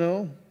judges don't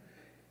know.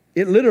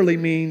 It literally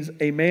means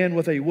a man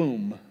with a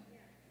womb.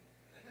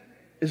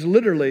 Is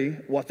literally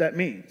what that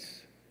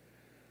means.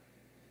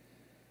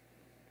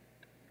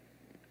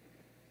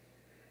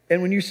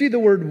 And when you see the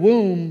word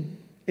womb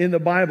in the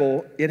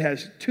Bible, it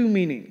has two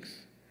meanings.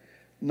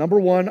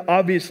 Number one,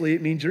 obviously,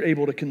 it means you're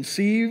able to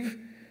conceive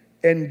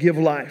and give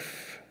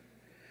life.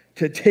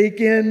 To take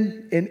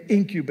in and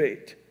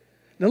incubate.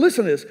 Now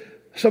listen to this.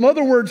 Some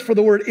other words for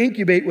the word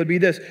incubate would be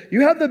this.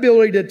 You have the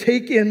ability to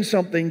take in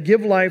something,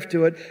 give life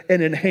to it,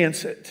 and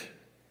enhance it.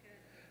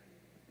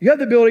 You have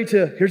the ability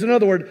to, here's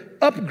another word,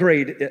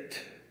 upgrade it,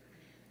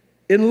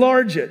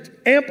 enlarge it,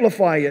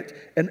 amplify it,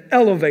 and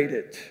elevate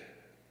it.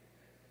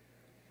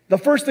 The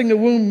first thing the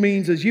womb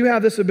means is you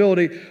have this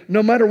ability,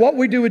 no matter what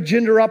we do with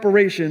gender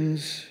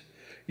operations,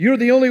 you're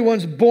the only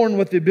ones born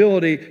with the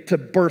ability to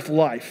birth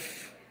life.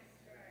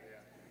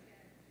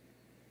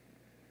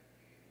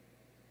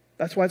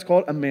 That's why it's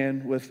called a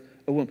man with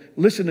a womb.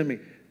 Listen to me.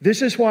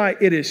 This is why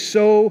it is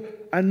so,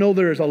 I know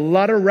there is a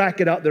lot of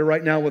racket out there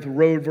right now with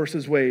Roe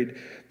versus Wade.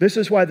 This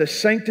is why the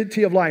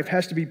sanctity of life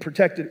has to be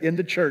protected in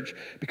the church,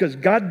 because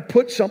God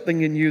put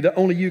something in you that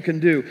only you can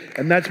do,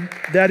 and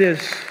that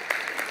is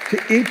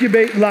to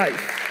incubate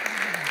life.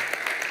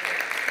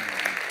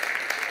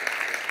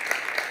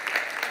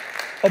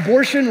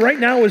 Abortion right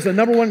now is the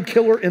number one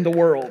killer in the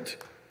world.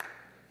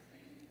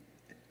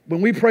 When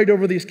we prayed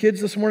over these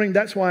kids this morning,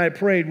 that's why I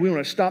prayed, we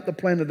want to stop the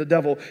plan of the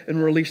devil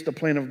and release the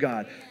plan of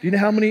God. Do you know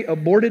how many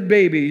aborted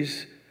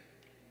babies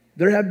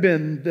there have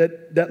been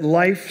that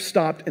life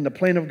stopped and the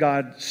plan of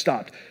God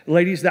stopped?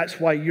 Ladies, that's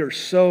why you're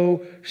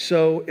so,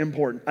 so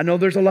important. I know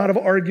there's a lot of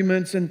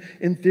arguments and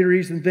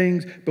theories and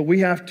things, but we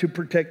have to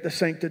protect the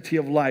sanctity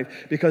of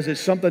life because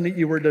it's something that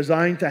you were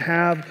designed to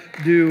have,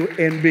 do,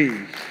 and be.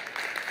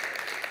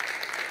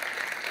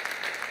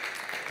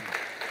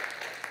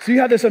 So you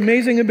have this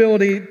amazing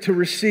ability to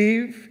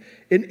receive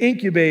and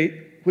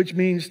incubate, which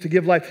means to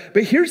give life.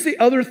 But here's the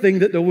other thing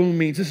that the womb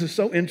means. This is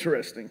so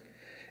interesting.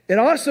 It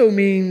also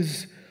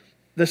means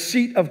the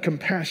seat of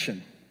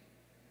compassion.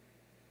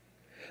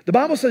 The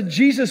Bible said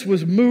Jesus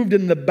was moved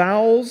in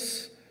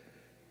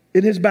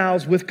his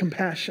bowels with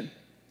compassion.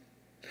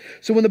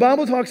 So when the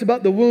Bible talks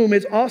about the womb,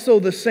 it's also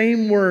the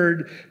same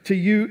word to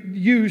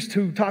use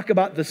to talk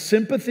about the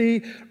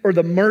sympathy or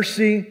the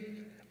mercy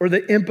or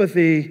the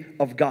empathy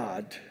of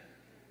God.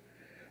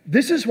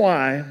 This is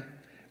why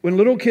when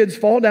little kids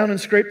fall down and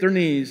scrape their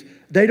knees,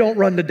 they don't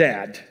run to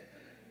dad.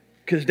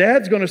 Because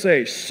dad's going to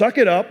say, suck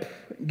it up,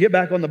 get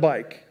back on the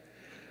bike.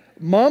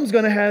 Mom's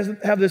going to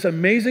have this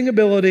amazing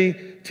ability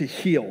to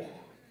heal,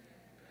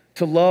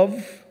 to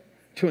love,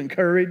 to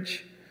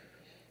encourage.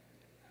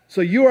 So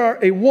you are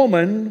a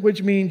woman,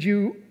 which means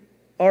you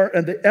are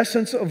in the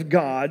essence of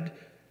God,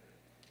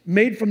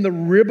 made from the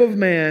rib of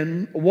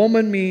man.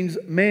 Woman means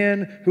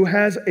man who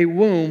has a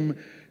womb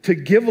to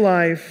give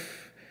life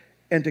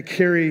and to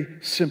carry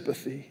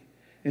sympathy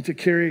and to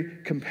carry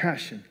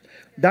compassion.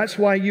 That's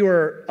why you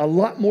are a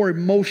lot more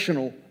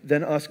emotional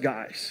than us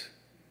guys.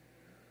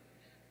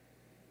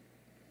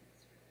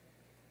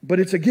 But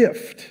it's a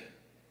gift.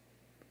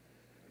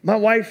 My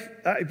wife,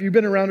 if you've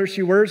been around her,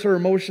 she wears her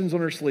emotions on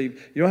her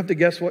sleeve. You don't have to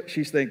guess what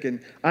she's thinking.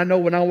 I know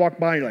when I walk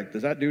by, you're like,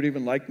 does that dude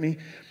even like me?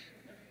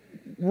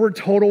 We're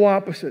total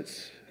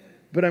opposites.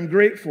 But I'm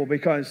grateful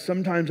because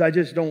sometimes I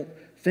just don't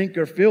think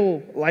or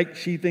feel like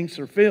she thinks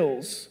or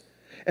feels.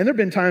 And there have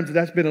been times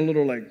that's been a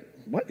little like,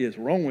 what is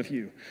wrong with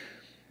you?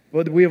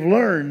 But we have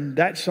learned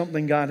that's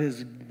something God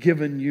has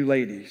given you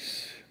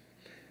ladies.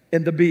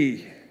 And the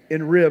B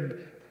in rib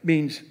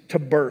means to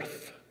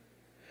birth,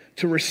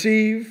 to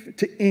receive,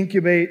 to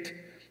incubate,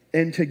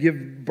 and to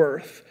give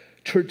birth,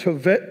 to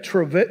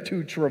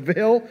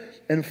travail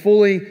and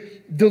fully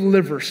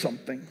deliver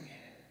something.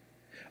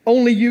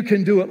 Only you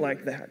can do it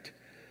like that.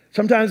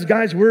 Sometimes,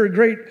 guys, we're a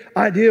great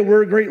idea,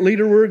 we're a great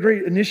leader, we're a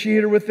great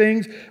initiator with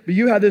things, but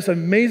you have this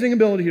amazing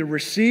ability to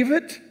receive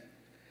it,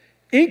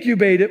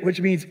 incubate it, which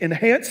means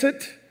enhance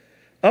it,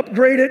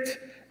 upgrade it,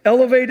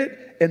 elevate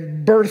it,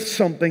 and birth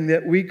something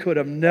that we could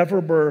have never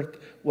birthed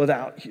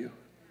without you.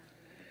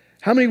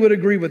 How many would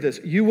agree with this?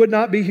 You would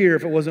not be here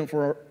if it wasn't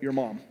for your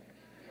mom.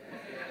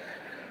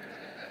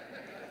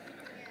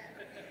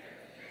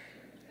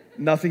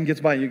 Nothing gets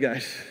by you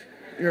guys.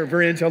 You're a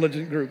very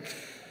intelligent group.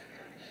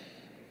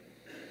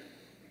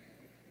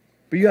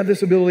 But you have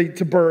this ability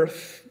to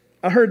birth.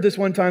 I heard this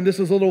one time. This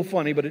is a little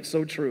funny, but it's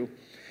so true.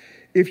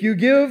 If you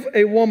give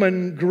a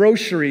woman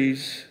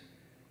groceries,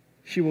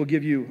 she will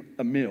give you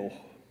a meal.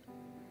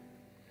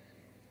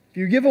 If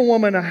you give a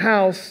woman a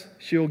house,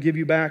 she'll give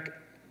you back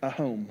a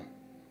home.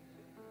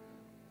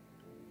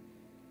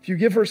 If you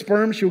give her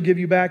sperm, she'll give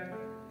you back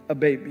a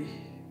baby.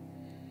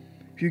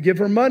 If you give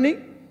her money,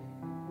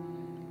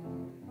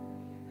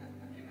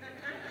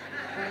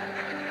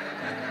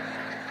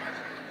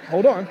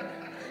 hold on,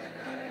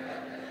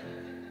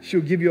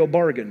 she'll give you a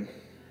bargain.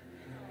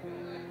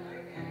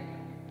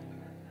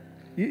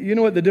 You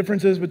know what the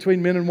difference is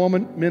between men and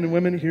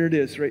women? Here it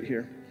is, right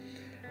here.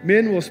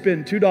 Men will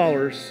spend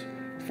 $2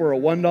 for a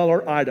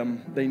 $1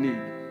 item they need.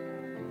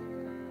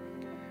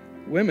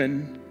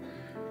 Women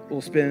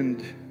will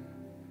spend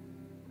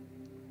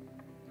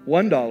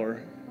 $1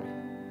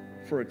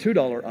 for a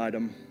 $2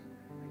 item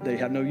they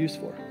have no use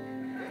for,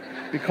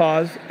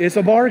 because it's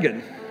a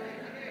bargain,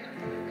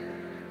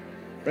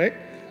 right?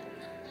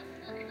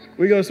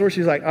 We go to the store,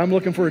 she's like, I'm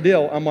looking for a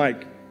deal. I'm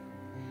like,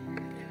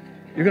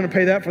 you're going to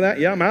pay that for that?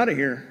 Yeah, I'm out of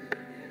here.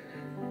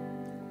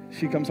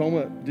 She comes home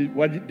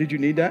with, did you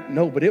need that?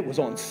 No, but it was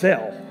on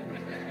sale.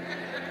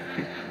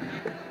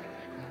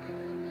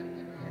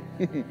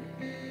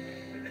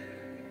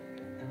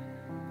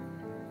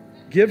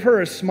 Give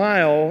her a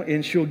smile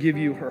and she'll give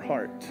you her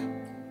heart.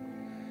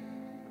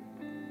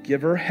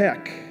 Give her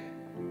heck,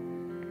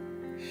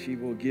 she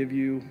will give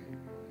you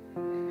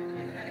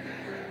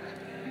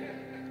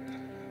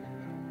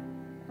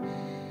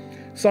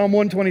Psalm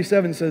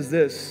 127 says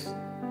this: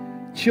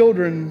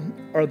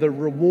 children are the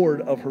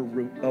reward of her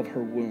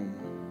womb.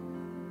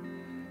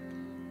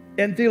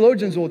 And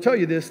theologians will tell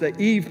you this, that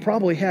Eve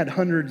probably had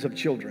hundreds of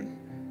children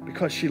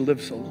because she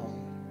lived so long.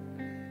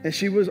 And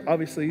she was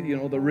obviously,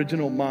 the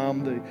original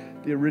mom,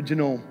 the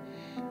original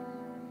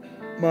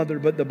mother.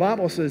 But the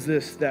Bible says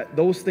this, that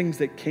those things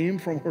that came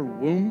from her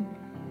womb,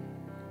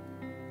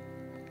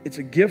 it's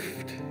a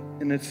gift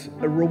and it's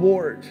a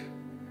reward.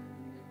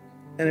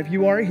 And if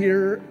you are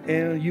here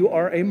and you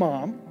are a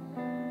mom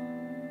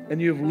and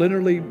you've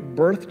literally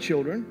birthed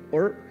children,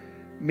 or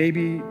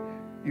maybe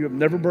you have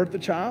never birthed a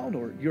child,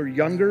 or you're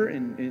younger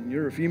and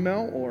you're a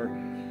female, or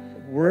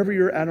wherever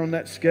you're at on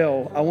that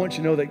scale, I want you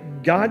to know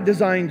that God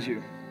designed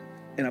you.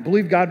 And I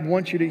believe God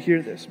wants you to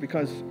hear this,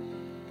 because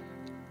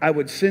I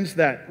would sense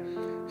that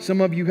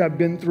some of you have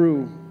been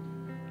through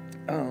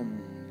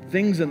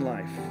things in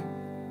life,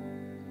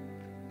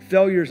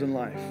 failures in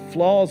life,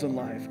 flaws in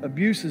life,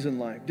 abuses in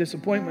life,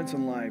 disappointments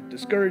in life,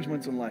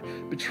 discouragements in life,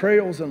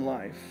 betrayals in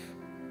life,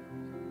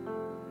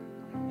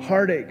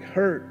 heartache,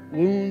 hurt,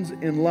 wounds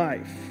in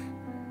life.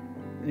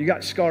 And you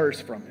got scars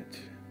from it.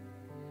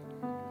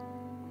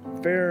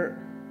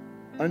 Fair,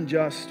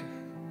 unjust,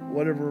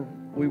 whatever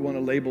we want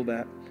to label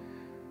that.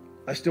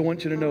 I still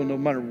want you to know, no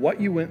matter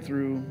what you went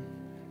through,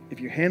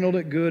 if you handled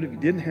it good, if you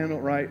didn't handle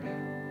it right,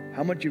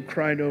 how much you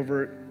cried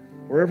over it,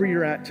 wherever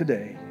you're at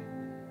today,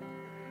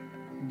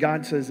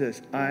 God says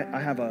this: I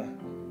have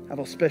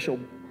a special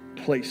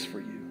place for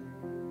you.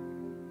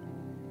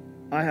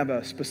 I have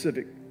a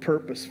specific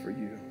purpose for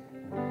you.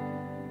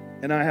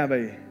 And I have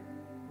a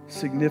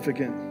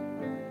significant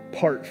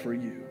part for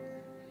you.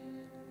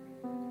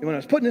 And when I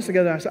was putting this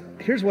together, I said,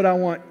 here's what I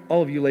want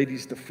all of you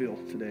ladies to feel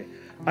today.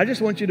 I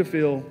just want you to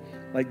feel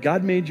like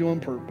God made you on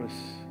purpose.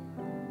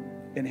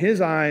 In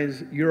His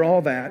eyes, you're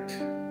all that.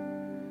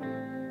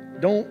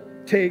 Don't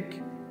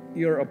take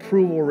your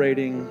approval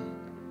rating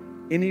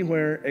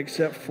anywhere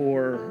except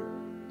for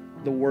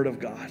the Word of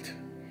God.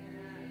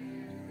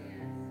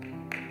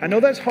 I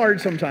know that's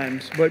hard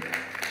sometimes, but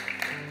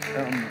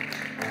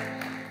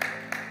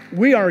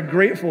we are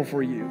grateful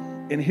for you.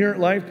 And here at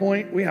Life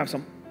Point, we have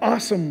some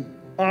awesome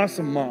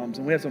moms,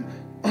 and we have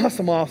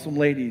some awesome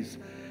ladies.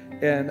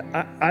 And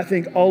I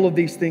think all of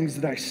these things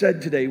that I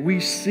said today, we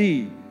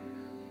see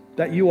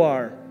that you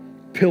are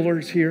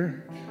pillars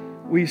here.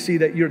 We see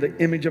that you're the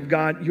image of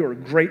God. You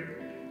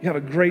have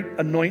a great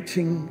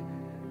anointing,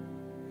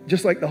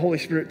 just like the Holy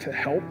Spirit, to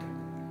help.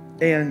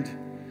 And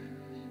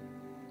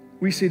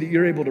we see that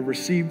you're able to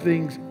receive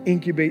things,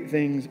 incubate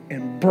things,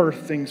 and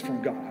birth things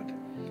from God.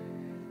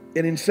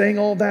 And in saying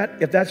all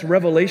that, if that's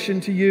revelation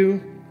to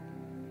you,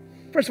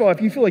 first of all,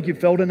 if you feel like you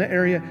failed in that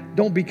area,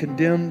 don't be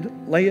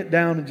condemned. Lay it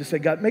down and just say,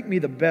 God, make me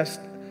the best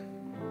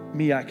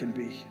me I can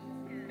be.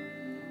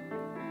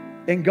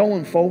 And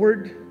going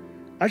forward,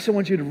 I just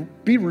want you to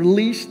be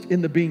released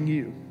into being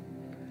you.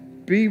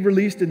 Be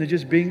released into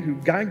just being who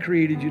God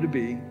created you to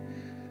be,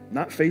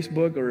 not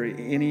Facebook or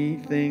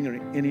anything or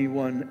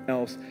anyone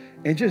else.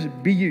 And just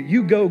be you.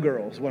 You go,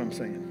 girls, what I'm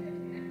saying.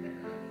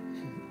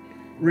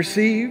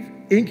 Receive,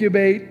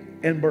 incubate,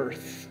 and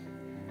birth.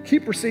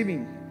 Keep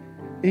receiving,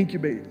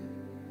 incubate,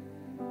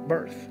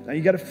 birth. Now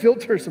you got to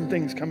filter some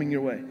things coming your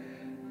way,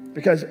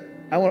 because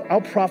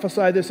I'll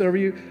prophesy this over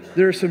you.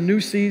 There are some new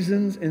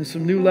seasons and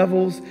some new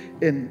levels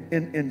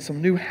and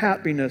some new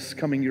happiness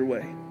coming your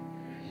way.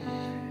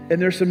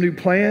 And there's some new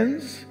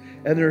plans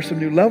And there are some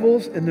new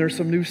levels and there are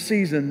some new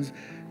seasons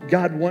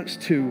God wants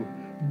to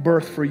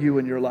birth for you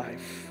in your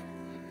life.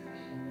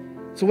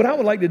 So what I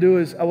would like to do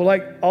is I would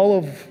like all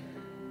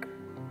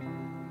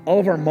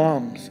of our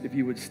moms, if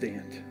you would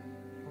stand.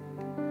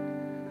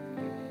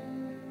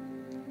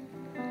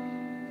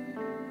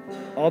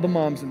 All the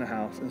moms in the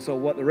house. And so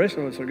what the rest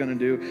of us are going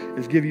to do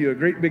is give you a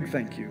great big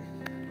thank you.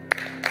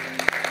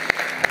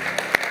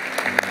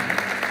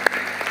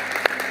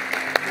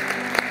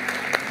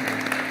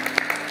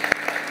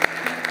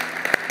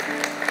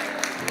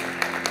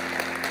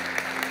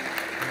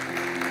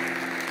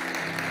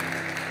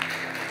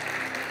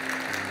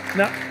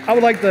 Now, I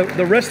would like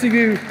the rest of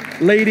you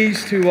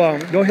ladies to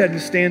go ahead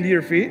and stand to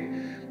your feet.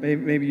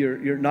 Maybe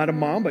you're not a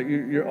mom, but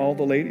you're all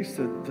the ladies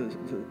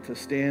to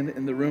stand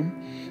in the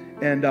room.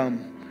 And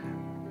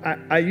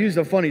I used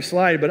a funny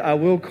slide, but I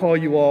will call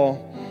you all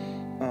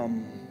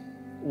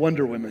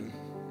Wonder Women.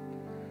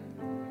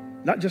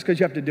 Not just because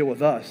you have to deal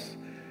with us,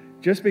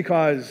 just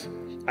because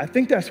I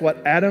think that's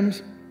what Adam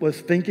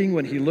was thinking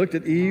when he looked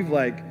at Eve,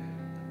 like,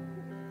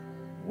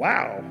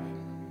 wow,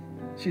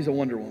 she's a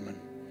Wonder Woman.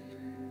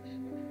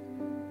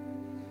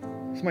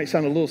 This might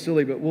sound a little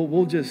silly, but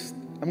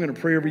I'm going to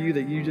pray over you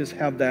that you just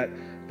have that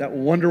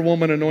Wonder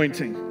Woman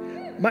anointing.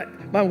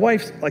 My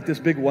wife's like this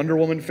big Wonder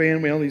Woman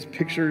fan. We have all these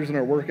pictures in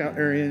our workout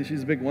area, and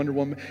she's a big Wonder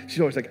Woman. She's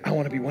always like, I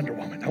want to be Wonder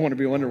Woman. I want to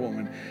be Wonder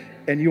Woman.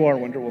 And you are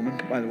Wonder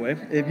Woman, by the way.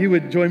 If you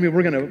would join me,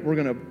 we're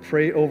gonna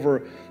pray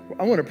over.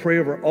 I want to pray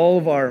over all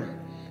of our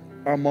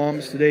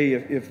moms today.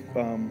 If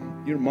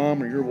your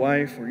mom or your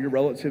wife or your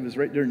relative is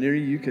right there near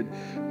you, you could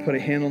put a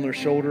hand on their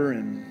shoulder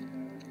and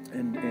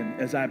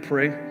as I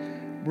pray.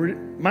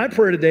 My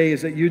prayer today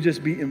is that you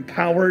just be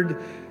empowered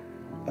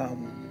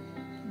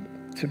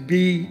to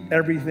be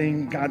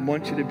everything God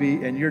wants you to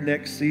be, and your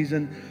next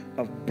season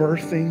of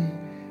birthing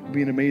will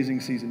be an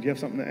amazing season. Do you have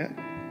something to add?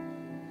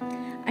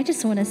 I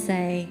just want to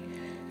say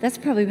that's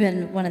probably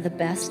been one of the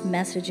best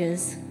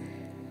messages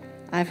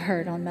I've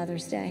heard on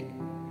Mother's Day.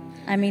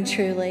 I mean,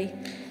 truly.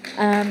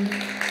 I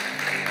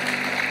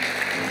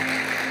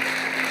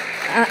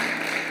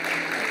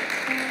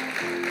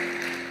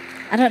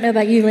don't know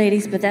about you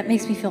ladies, but that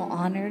makes me feel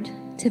honored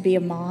to be a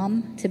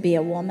mom, to be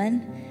a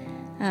woman.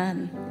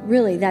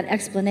 Really, that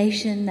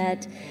explanation,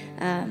 that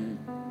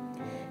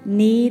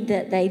need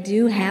that they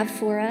do have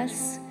for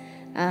us,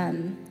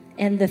 and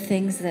the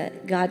things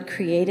that God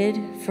created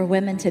for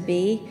women to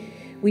be,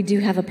 we do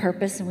have a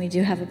purpose and we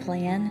do have a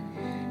plan.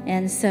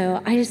 And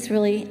so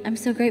I'm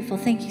so grateful.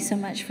 Thank you so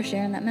much for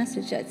sharing that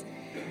message.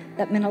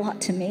 That meant a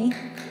lot to me.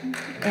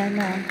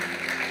 And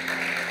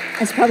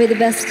it's probably the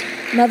best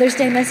Mother's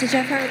Day message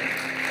I've heard.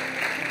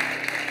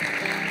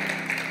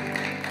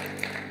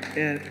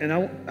 And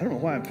I don't know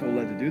why I feel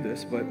led to do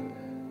this, but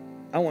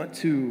I want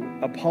to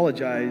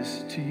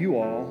apologize to you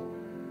all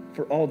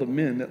for all the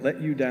men that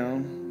let you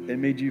down and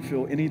made you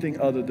feel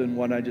anything other than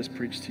what I just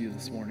preached to you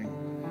this morning.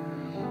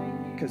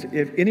 Because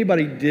if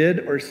anybody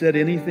did or said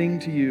anything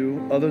to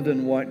you other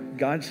than what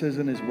God says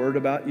in His Word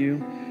about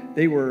you,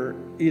 they were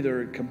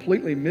either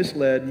completely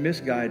misled,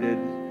 misguided,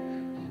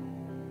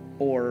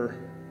 or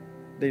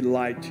they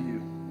lied to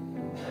you.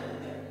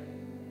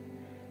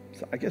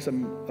 So I guess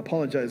I'm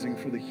apologizing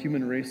for the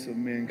human race of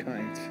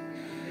mankind.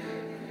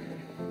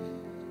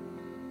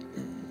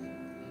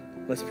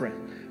 Let's pray.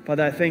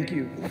 Father, I thank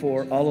you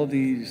for all of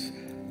these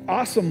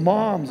awesome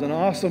moms and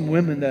awesome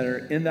women that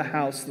are in the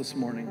house this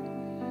morning.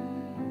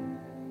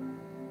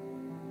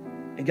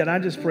 And God, I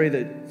just pray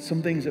that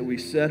some things that we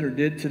said or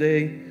did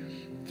today,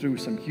 through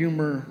some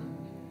humor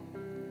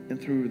and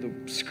through the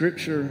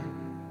scripture,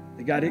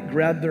 that God, it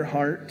grabbed their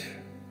heart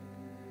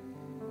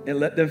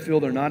and let them feel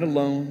they're not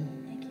alone.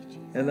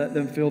 And let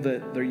them feel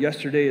that their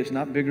yesterday is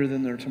not bigger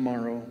than their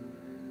tomorrow.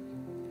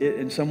 It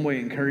in some way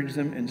encouraged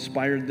them,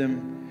 inspired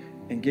them,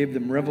 and gave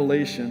them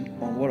revelation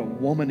on what a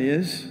woman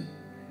is.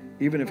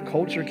 Even if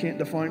culture can't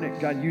define it,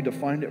 God, you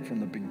defined it from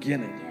the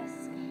beginning.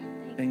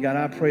 And God,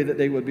 I pray that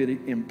they would be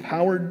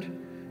empowered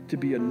to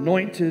be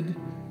anointed,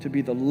 to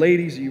be the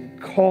ladies you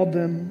called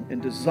them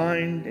and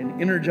designed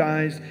and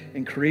energized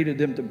and created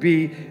them to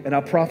be. And I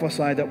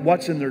prophesy that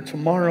what's in their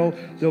tomorrow,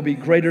 there'll be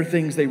greater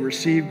things they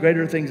receive,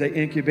 greater things they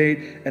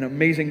incubate, and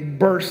amazing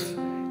births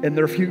in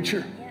their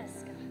future.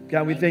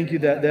 God, we thank you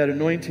that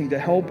anointing to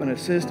help and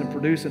assist and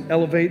produce and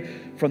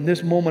elevate from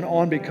this moment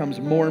on becomes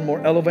more and more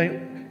elevate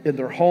in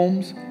their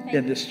homes,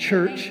 in this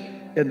church,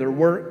 in their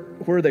work,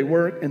 where they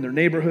work, in their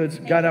neighborhoods.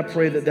 God, I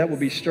pray that will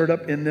be stirred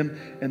up in them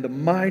in the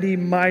mighty,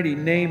 mighty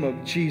name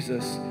of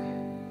Jesus.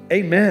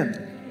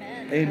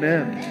 Amen.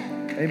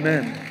 Amen.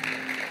 Amen.